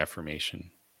daily affirmation.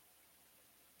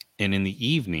 And in the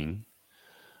evening,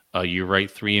 you write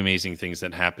 3 amazing things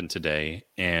that happened today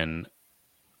and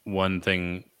 1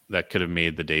 thing that could have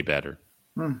made the day better.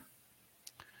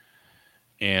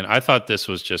 And I thought this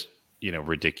was just,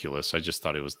 ridiculous. I just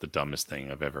thought it was the dumbest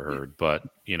thing I've ever heard. But,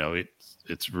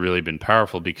 it's really been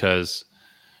powerful because,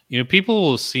 people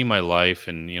will see my life,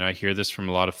 and, I hear this from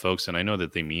a lot of folks, and I know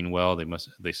that they mean well.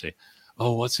 They say,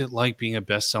 oh, what's it like being a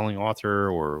best-selling author?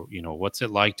 Or, what's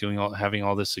it like having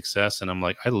all this success? And I'm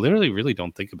like, I literally really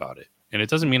don't think about it. And it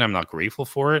doesn't mean I'm not grateful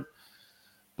for it.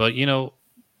 But,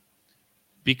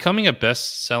 becoming a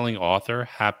best-selling author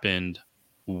happened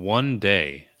 1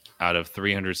 day out of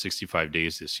 365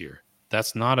 days this year.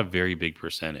 That's not a very big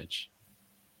percentage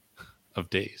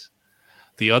of days.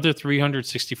 The other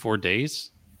 364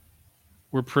 days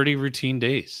were pretty routine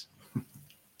days.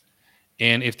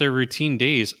 And if they're routine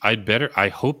days, I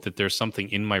hope that there's something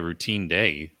in my routine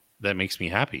day that makes me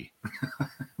happy.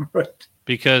 Right.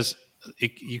 Because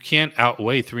you can't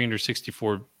outweigh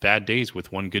 364 bad days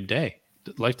with 1 good day.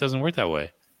 Life doesn't work that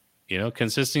way.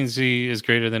 Consistency is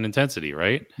greater than intensity,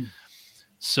 right?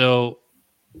 So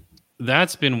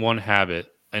that's been one habit.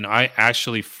 And I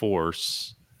actually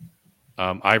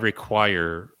I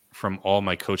require from all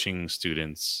my coaching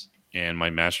students and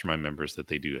my mastermind members that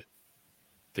they do it.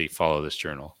 They follow this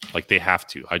journal. Like, they have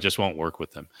to. I just won't work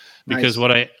with them because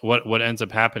what ends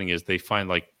up happening is they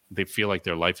feel like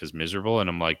their life is miserable. And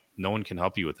I'm like, no one can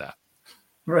help you with that.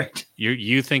 Right.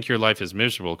 You think your life is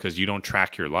miserable because you don't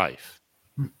track your life.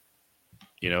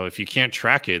 If you can't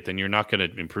track it, then you're not going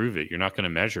to improve it. You're not going to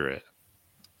measure it.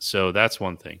 So that's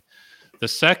one thing. The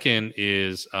second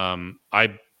is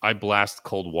I I blast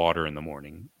cold water in the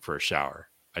morning for a shower.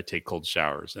 I take cold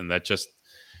showers, and that just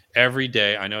every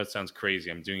day. I know it sounds crazy.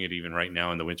 I'm doing it even right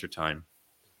now in the wintertime.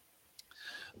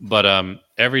 But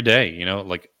every day,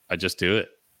 like I just do it,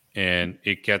 and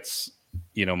it gets,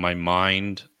 my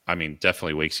mind, I mean,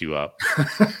 definitely wakes you up.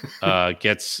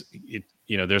 Gets it,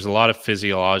 there's a lot of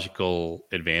physiological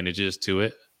advantages to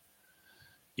it,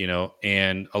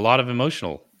 and a lot of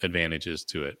emotional advantages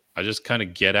to it. I just kind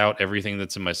of get out everything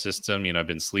that's in my system. I've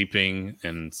been sleeping,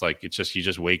 and it's like you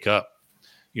just wake up.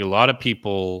 A lot of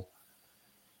people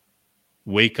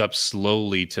wake up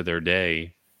slowly to their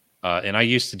day, and I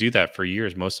used to do that for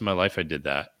years. Most of my life, I did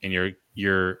that. And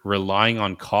you're relying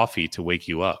on coffee to wake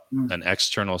you up, an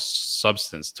external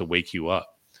substance to wake you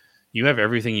up. You have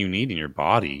everything you need in your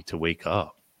body to wake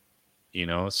up.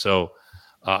 So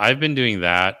I've been doing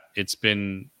that. It's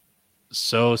been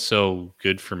so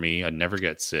good for me. I never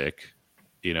get sick.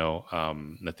 I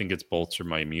think it's bolstered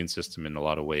my immune system in a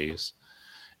lot of ways.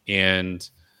 And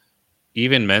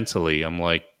even mentally, I'm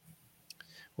like,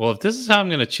 well, if this is how I'm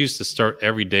going to choose to start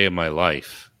every day of my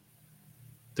life,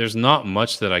 there's not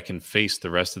much that I can face the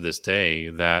rest of this day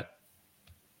that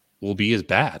will be as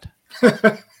bad.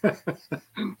 And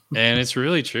it's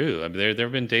really true. I mean, there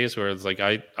have been days where it's like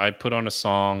I put on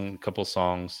a couple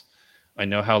songs. I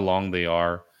know how long they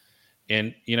are.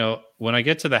 And, when I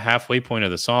get to the halfway point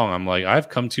of the song, I'm like, I've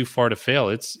come too far to fail.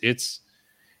 It's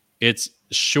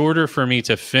shorter for me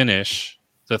to finish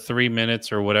the 3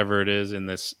 minutes or whatever it is in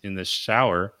this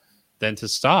shower than to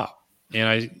stop. And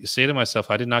I say to myself,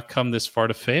 I did not come this far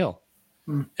to fail.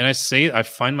 And I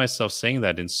find myself saying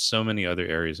that in so many other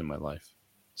areas in my life.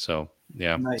 So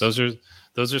yeah, nice.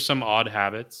 Those are some odd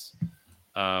habits.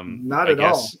 Not at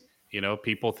all.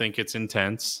 People think it's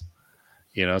intense,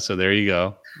 so there you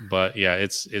go. But yeah,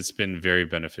 it's been very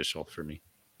beneficial for me.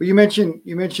 Well, you mentioned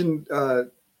the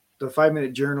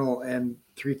 5-minute journal and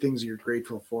 3 things you're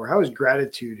grateful for. How has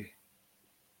gratitude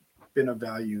been of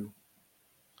value?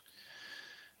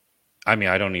 I mean,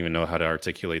 I don't even know how to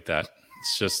articulate that.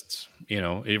 It's just,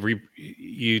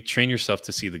 you train yourself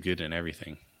to see the good in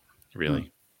everything,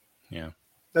 really. Yeah.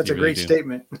 That's a great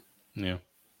statement. Yeah.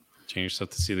 Train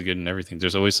yourself to see the good in everything.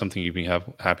 There's always something you can be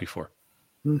happy for.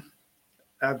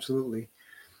 Absolutely.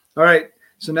 All right.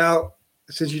 So now,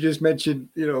 since you just mentioned,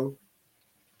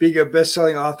 being a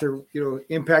best-selling author,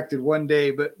 impacted one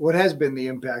day, but what has been the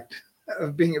impact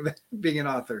of being an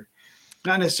author?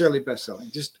 Not necessarily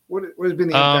best-selling, just what has been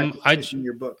the impact of finishing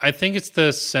your book? I think it's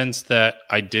the sense that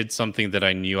I did something that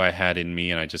I knew I had in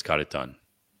me, and I just got it done.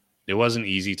 It wasn't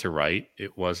easy to write.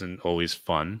 It wasn't always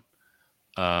fun.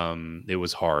 It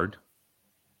was hard.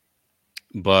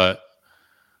 But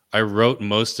I wrote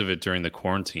most of it during the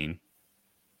quarantine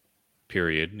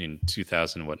period in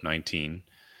 2019.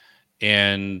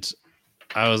 And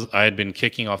I had been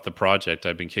kicking off the project.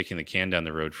 I'd been kicking the can down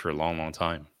the road for a long, long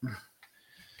time.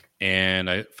 And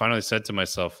I finally said to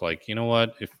myself, like, you know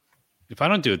what? If I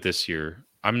don't do it this year,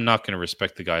 I'm not going to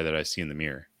respect the guy that I see in the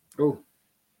mirror. Oh.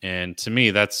 And to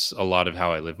me, that's a lot of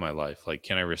how I live my life. Like,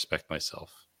 can I respect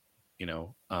myself?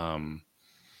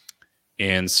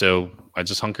 And so I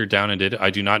just hunkered down and did it. I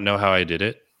do not know how I did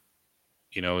it.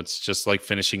 It's just like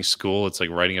finishing school. It's like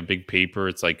writing a big paper.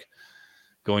 It's like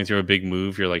going through a big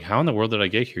move. You're like, how in the world did I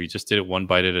get here? You just did it one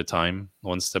bite at a time,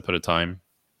 one step at a time.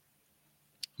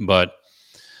 But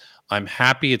I'm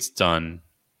happy it's done.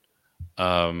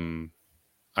 I'm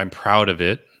proud of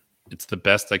it. It's the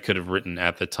best I could have written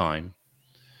at the time.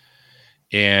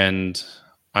 And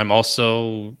I'm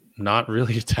also not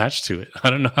really attached to it. I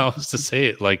don't know how else to say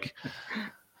it. Like,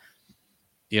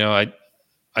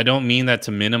 I don't mean that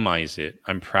to minimize it.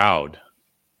 I'm proud.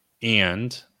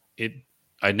 And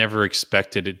I never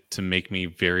expected it to make me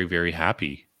very, very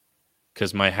happy,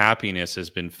 because my happiness has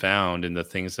been found in the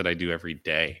things that I do every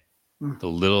day, the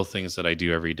little things that I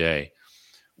do every day,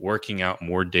 working out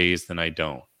more days than I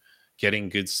don't, getting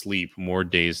good sleep more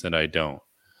days than I don't.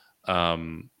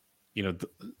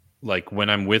 Like when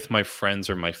I'm with my friends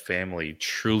or my family,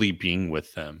 truly being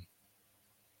with them,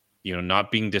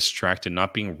 not being distracted,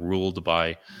 not being ruled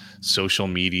by social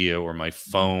media or my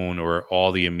phone or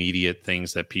all the immediate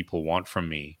things that people want from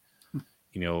me,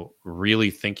 really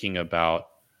thinking about,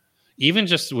 even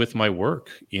just with my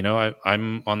work,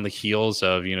 I'm on the heels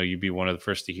of, you'd be one of the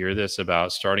first to hear this,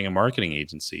 about starting a marketing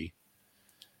agency.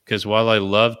 Because while I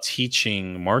love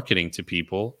teaching marketing to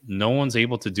people, no one's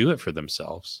able to do it for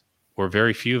themselves, or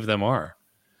very few of them are.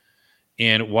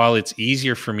 And while it's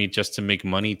easier for me just to make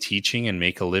money teaching and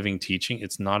make a living teaching,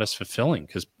 it's not as fulfilling,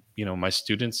 because, my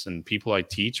students and people I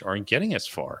teach aren't getting as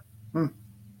far.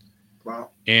 Wow.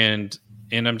 And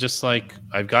I'm just like,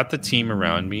 I've got the team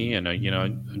around me, and I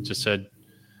just said,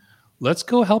 let's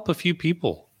go help a few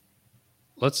people.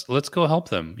 Let's go help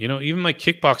them. Even my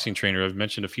kickboxing trainer, I've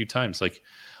mentioned a few times, like,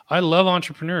 I love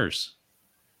entrepreneurs.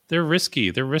 They're risky.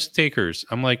 They're risk takers.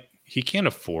 I'm like, he can't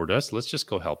afford us. Let's just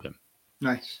go help him.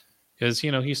 Nice. Because,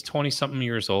 he's 20 something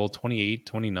years old, 28,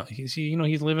 29.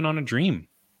 He's living on a dream.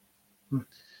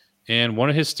 And one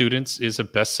of his students is a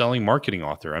best-selling marketing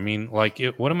author. I mean, like,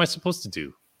 what am I supposed to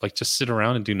do? Like, just sit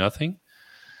around and do nothing?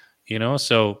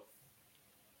 So,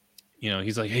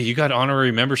 he's like, hey, you got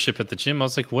honorary membership at the gym. I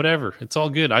was like, whatever. It's all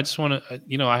good. I just want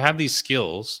to, I have these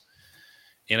skills,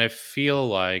 and I feel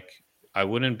like I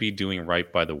wouldn't be doing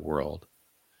right by the world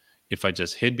if I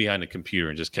just hid behind a computer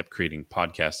and just kept creating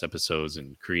podcast episodes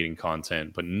and creating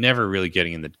content, but never really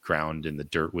getting in the ground, in the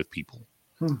dirt with people.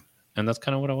 And that's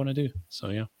kind of what I want to do. So,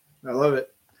 yeah. I love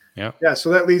it. Yeah. Yeah.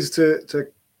 So that leads to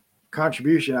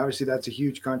contribution. Obviously, that's a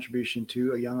huge contribution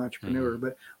to a young entrepreneur.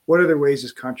 But what other ways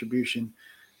has contribution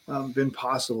been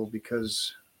possible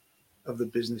because of the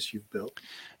business you've built?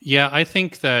 Yeah, I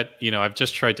think that, I've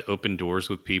just tried to open doors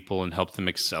with people and help them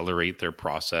accelerate their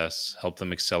process, help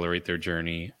them accelerate their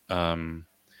journey.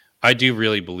 I do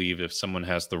really believe if someone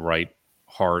has the right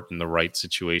heart and the right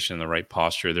situation, the right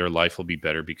posture, their life will be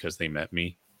better because they met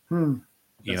me. Awesome.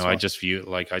 I just view it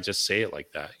like, I just say it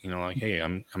like that, like, hey,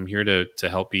 I'm here to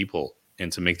help people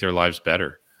and to make their lives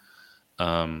better.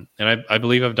 And I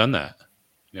believe I've done that,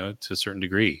 to a certain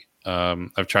degree.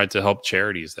 I've tried to help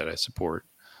charities that I support.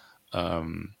 I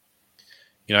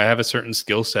have a certain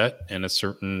skill set and a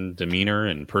certain demeanor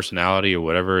and personality or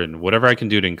whatever, and whatever I can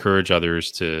do to encourage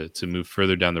others to move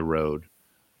further down the road,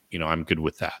 I'm good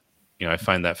with that. I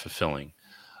find that fulfilling.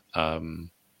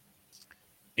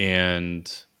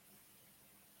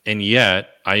 And yet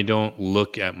I don't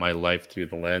look at my life through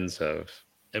the lens of,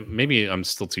 maybe I'm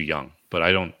still too young, but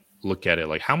I don't look at it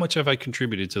like, how much have I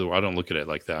contributed to the world? I don't look at it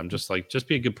like that. I'm just like, just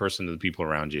be a good person to the people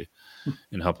around you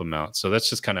and help them out. So that's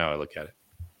just kind of how I look at it.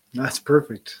 That's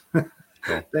perfect.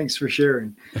 Cool. Thanks for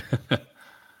sharing.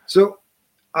 So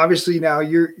obviously now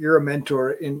you're a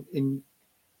mentor in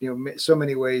so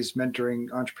many ways,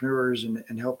 mentoring entrepreneurs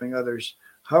and helping others.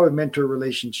 How have mentor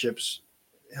relationships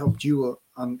helped you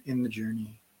in the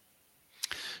journey?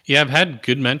 Yeah, I've had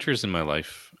good mentors in my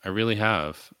life. I really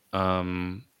have.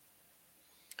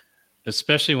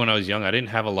 Especially when I was young, I didn't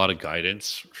have a lot of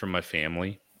guidance from my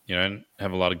family. I didn't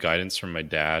have a lot of guidance from my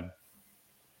dad.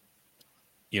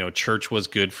 Church was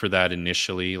good for that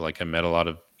initially. Like, I met a lot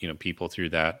of, people through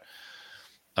that.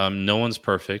 No one's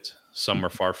perfect. Some are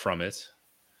far from it.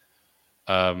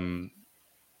 But,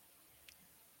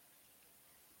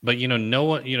 no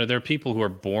one, there are people who are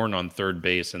born on third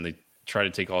base and they try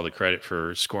to take all the credit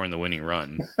for scoring the winning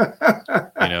run.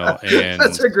 And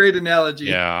that's a great analogy.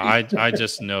 Yeah, I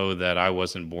just know that I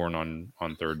wasn't born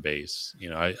on third base.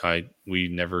 We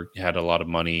never had a lot of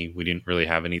money. We didn't really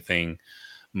have anything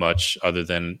much other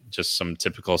than just some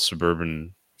typical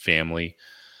suburban family.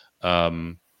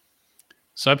 So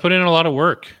I put in a lot of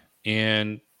work,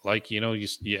 and like,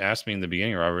 you asked me in the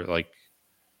beginning, Robert, like,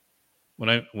 when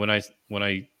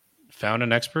I found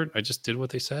an expert, I just did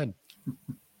what they said.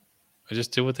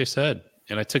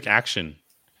 And I took action.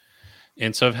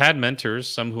 And so I've had mentors,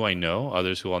 some who I know,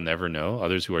 others who I'll never know,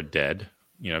 others who are dead.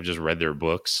 I've just read their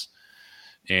books.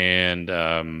 And,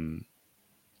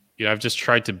 I've just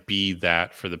tried to be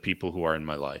that for the people who are in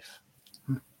my life.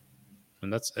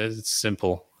 And it's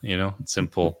simple, it's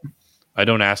simple. I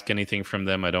don't ask anything from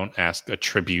them. I don't ask a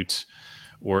tribute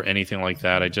or anything like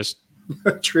that. I just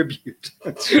a tribute.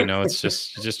 It's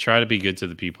just try to be good to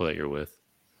the people that you're with.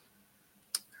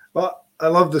 Well, I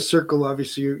love the circle.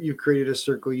 Obviously, you created a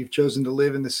circle. You've chosen to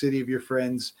live in the city of your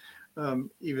friends,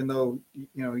 even though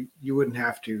you wouldn't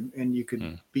have to, and you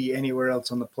could be anywhere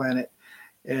else on the planet.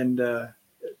 And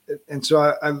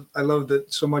so I love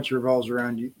that so much revolves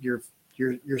around your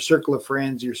circle of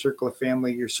friends, your circle of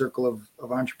family, your circle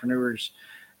of entrepreneurs,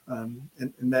 and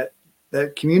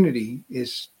that community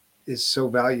is so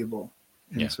valuable.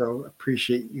 And so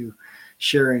appreciate you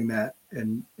sharing that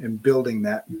and building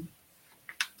that.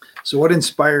 So what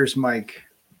inspires Mike?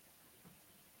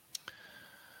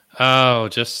 Oh,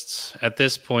 just at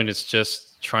this point, it's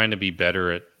just trying to be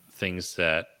better at things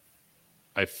that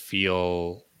I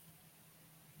feel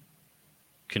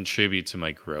contribute to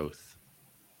my growth.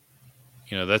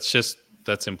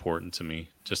 That's important to me,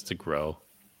 just to grow.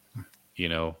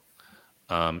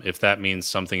 If that means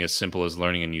something as simple as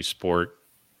learning a new sport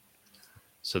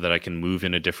so that I can move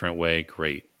in a different way,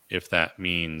 great. If that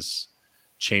means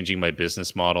changing my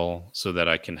business model so that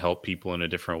I can help people in a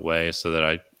different way, so that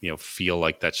I, feel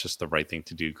like that's just the right thing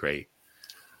to do, great.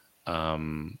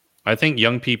 I think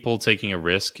young people taking a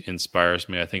risk inspires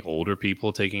me. I think older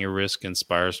people taking a risk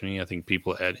inspires me. I think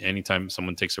people at any time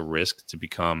someone takes a risk to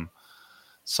become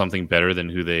something better than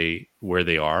where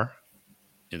they are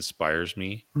inspires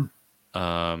me.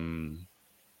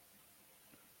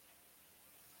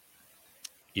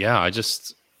 Yeah,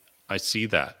 I see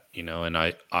that, and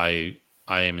I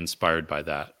am inspired by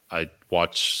that. I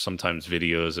watch sometimes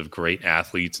videos of great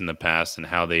athletes in the past and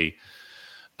how they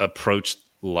approached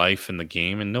life in the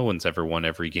game, and no one's ever won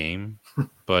every game.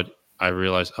 But I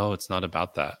realized, it's not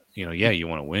about that. Yeah, you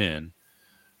want to win,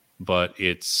 but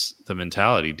it's the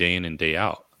mentality day in and day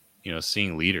out.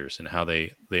 Seeing leaders and how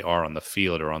they are on the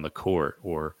field or on the court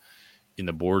or in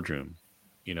the boardroom.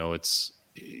 It's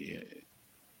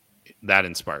that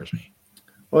inspires me.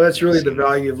 Well, that's really the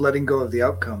value of letting go of the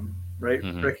outcome, right?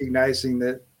 Mm-hmm. Recognizing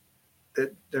that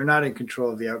they're not in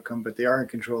control of the outcome, but they are in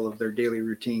control of their daily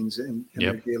routines and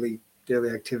their daily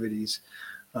activities.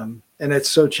 And it's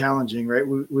so challenging, right?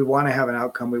 We want to have an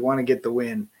outcome. We want to get the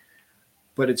win,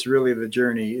 but it's really the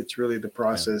journey. It's really the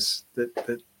process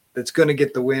that's going to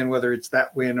get the win, whether it's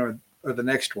that win or the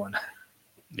next one.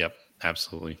 Yep,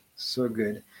 absolutely. So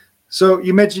good. So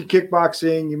you mentioned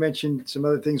kickboxing. You mentioned some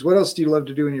other things. What else do you love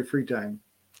to do in your free time?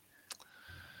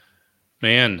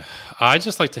 Man, I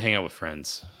just like to hang out with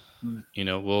friends.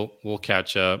 We'll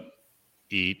catch up,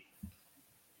 eat,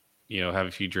 have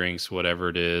a few drinks, whatever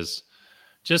it is,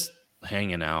 just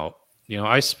hanging out.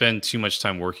 I spend too much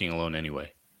time working alone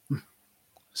anyway.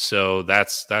 So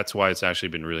that's why it's actually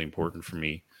been really important for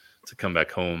me to come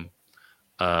back home.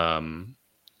 I'm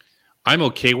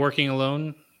okay working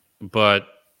alone, but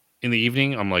in the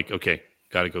evening, I'm like, okay,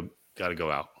 gotta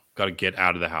go out, gotta get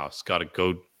out of the house, gotta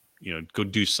go, go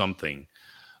do something,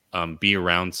 be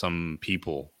around some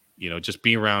people, just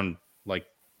be around, like,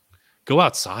 go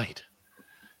outside,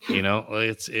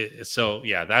 so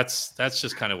yeah, that's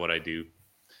just kind of what I do.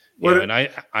 And I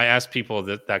ask people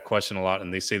that question a lot,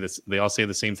 and they all say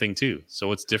the same thing too.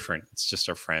 So it's different. It's just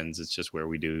our friends. It's just where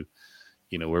we do,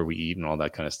 where we eat and all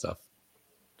that kind of stuff.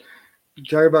 You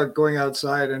talk about going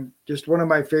outside, and just one of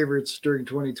my favorites during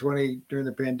 2020 during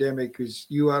the pandemic is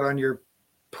you out on your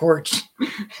porch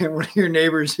and one of your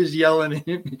neighbors is yelling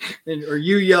or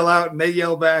you yell out and they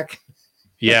yell back.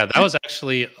 Yeah, that was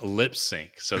actually Lip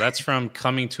Sync. So that's from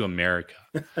Coming to America.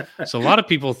 So a lot of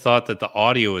people thought that the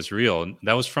audio was real.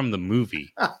 That was from the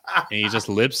movie. And you just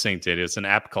lip synced it. It's an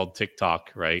app called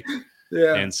TikTok, right?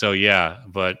 Yeah. And so,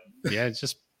 but it's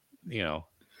just, I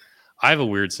have a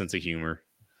weird sense of humor.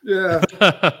 Yeah.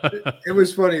 It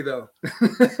was funny, though.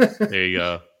 There you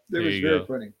go. It was very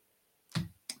funny.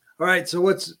 All right. So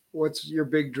what's your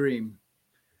big dream?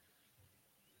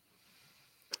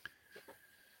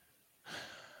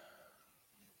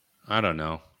 I don't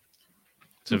know.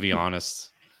 To be honest,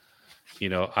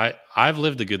 I've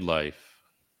lived a good life,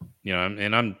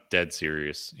 and I'm dead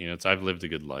serious. I've lived a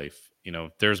good life.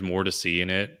 If there's more to see in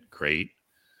it, great.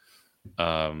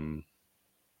 I've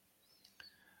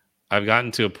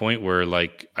gotten to a point where,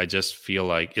 like, I just feel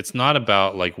like it's not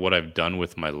about, like, what I've done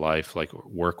with my life, like,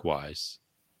 work wise,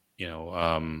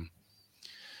 but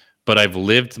I've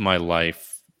lived my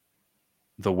life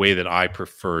the way that I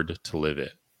preferred to live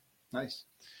it. Nice.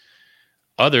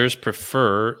 Others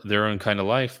prefer their own kind of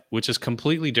life, which is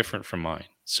completely different from mine.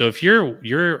 So if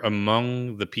you're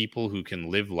among the people who can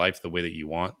live life the way that you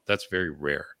want, that's very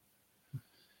rare.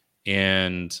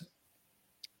 And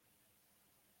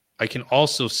I can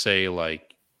also say,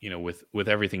 like, with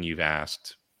everything you've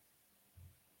asked,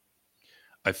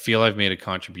 I feel I've made a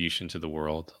contribution to the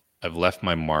world. I've left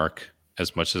my mark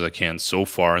as much as I can so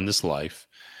far in this life.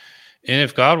 And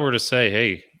if God were to say,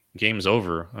 hey, game's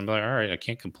over, I'm like, all right, I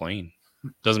can't complain.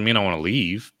 Doesn't mean I want to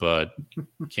leave, but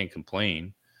can't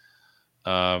complain.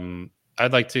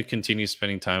 I'd like to continue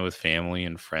spending time with family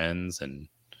and friends, and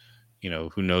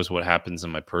who knows what happens in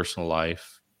my personal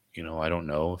life. I don't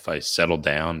know if I settle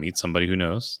down, meet somebody, who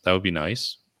knows, that would be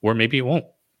nice, or maybe it won't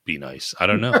be nice. I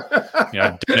don't know.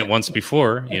 I've done it once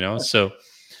before, so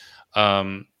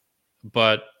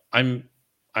but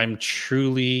I'm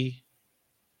truly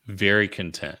very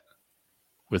content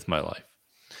with my life.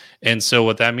 And so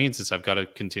what that means is I've got to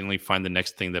continually find the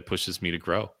next thing that pushes me to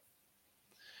grow.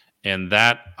 And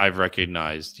that I've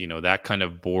recognized, that kind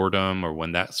of boredom, or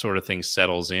when that sort of thing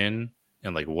settles in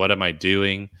and, like, what am I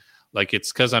doing? Like,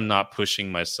 it's because I'm not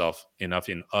pushing myself enough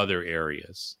in other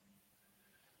areas.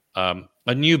 A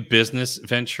new business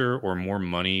venture or more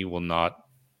money will not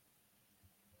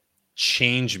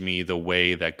change me the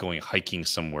way that going hiking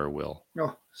somewhere will.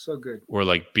 Oh, so good. Or,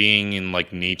 like, being in,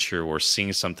 like, nature or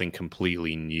seeing something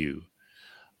completely new.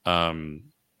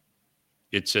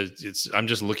 I'm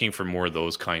just looking for more of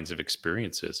those kinds of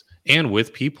experiences and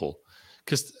with people,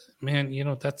 because man,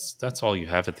 that's all you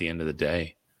have at the end of the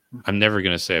day. I'm never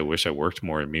going to say I wish I worked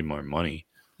more and made more money.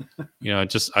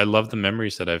 I love the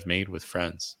memories that I've made with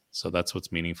friends. So that's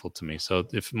what's meaningful to me. So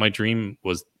if my dream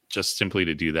was just simply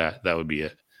to do that, that would be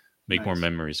it. Make more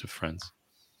memories with friends.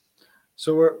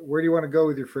 So where do you want to go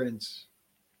with your friends?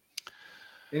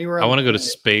 Anywhere? I want to go to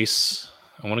space.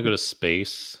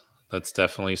 That's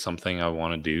definitely something I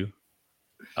want to do.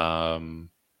 An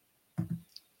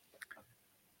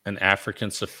African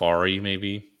safari,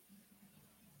 maybe.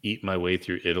 Eat my way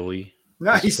through Italy.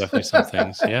 Nice. Definitely some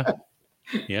things.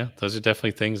 Yeah, those are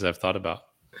definitely things I've thought about.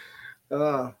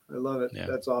 Oh, I love it. Yeah.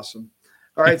 That's awesome.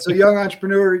 All right, so young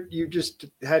entrepreneur, you just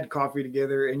had coffee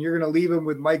together, and you're going to leave him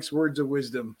with Mike's words of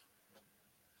wisdom.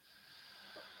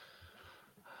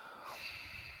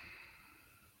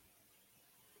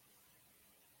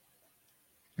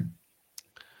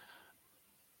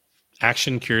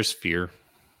 Action cures fear.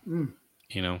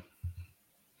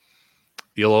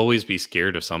 You'll always be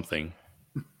scared of something.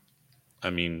 I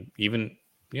mean, even,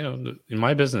 in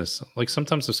my business, like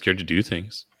sometimes I'm scared to do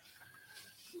things.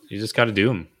 You just got to do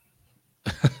them.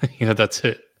 That's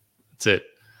it. That's it.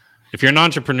 If you're an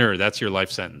entrepreneur, that's your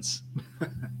life sentence.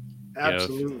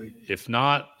 Absolutely. If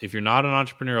you're not an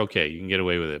entrepreneur, okay, you can get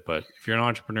away with it. But if you're an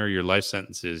entrepreneur, your life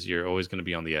sentence is you're always going to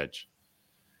be on the edge.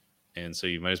 And so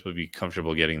you might as well be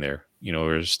comfortable getting there,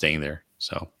 or staying there.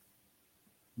 So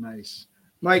nice.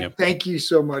 Mike, Thank you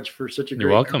so much for such a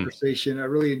great conversation. I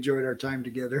really enjoyed our time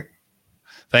together.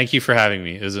 Thank you for having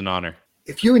me. It was an honor.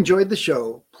 If you enjoyed the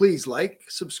show, please like,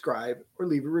 subscribe, or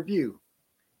leave a review.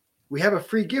 We have a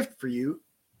free gift for you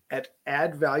at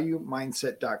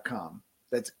addvaluemindset.com.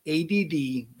 That's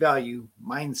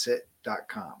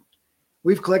addvaluemindset.com.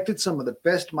 We've collected some of the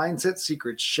best mindset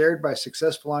secrets shared by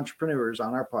successful entrepreneurs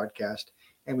on our podcast,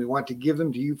 and we want to give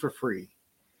them to you for free.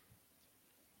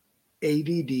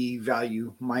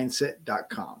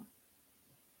 addvaluemindset.com.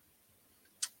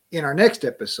 In our next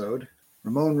episode,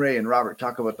 Ramon Ray and Robert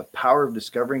talk about the power of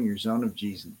discovering your zone of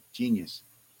genius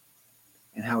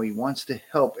and how he wants to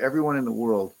help everyone in the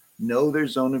world know their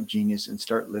zone of genius and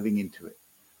start living into it.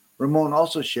 Ramon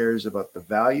also shares about the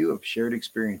value of shared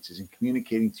experiences in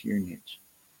communicating to your niche.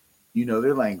 You know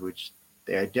their language,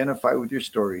 they identify with your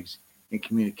stories, and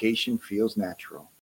communication feels natural.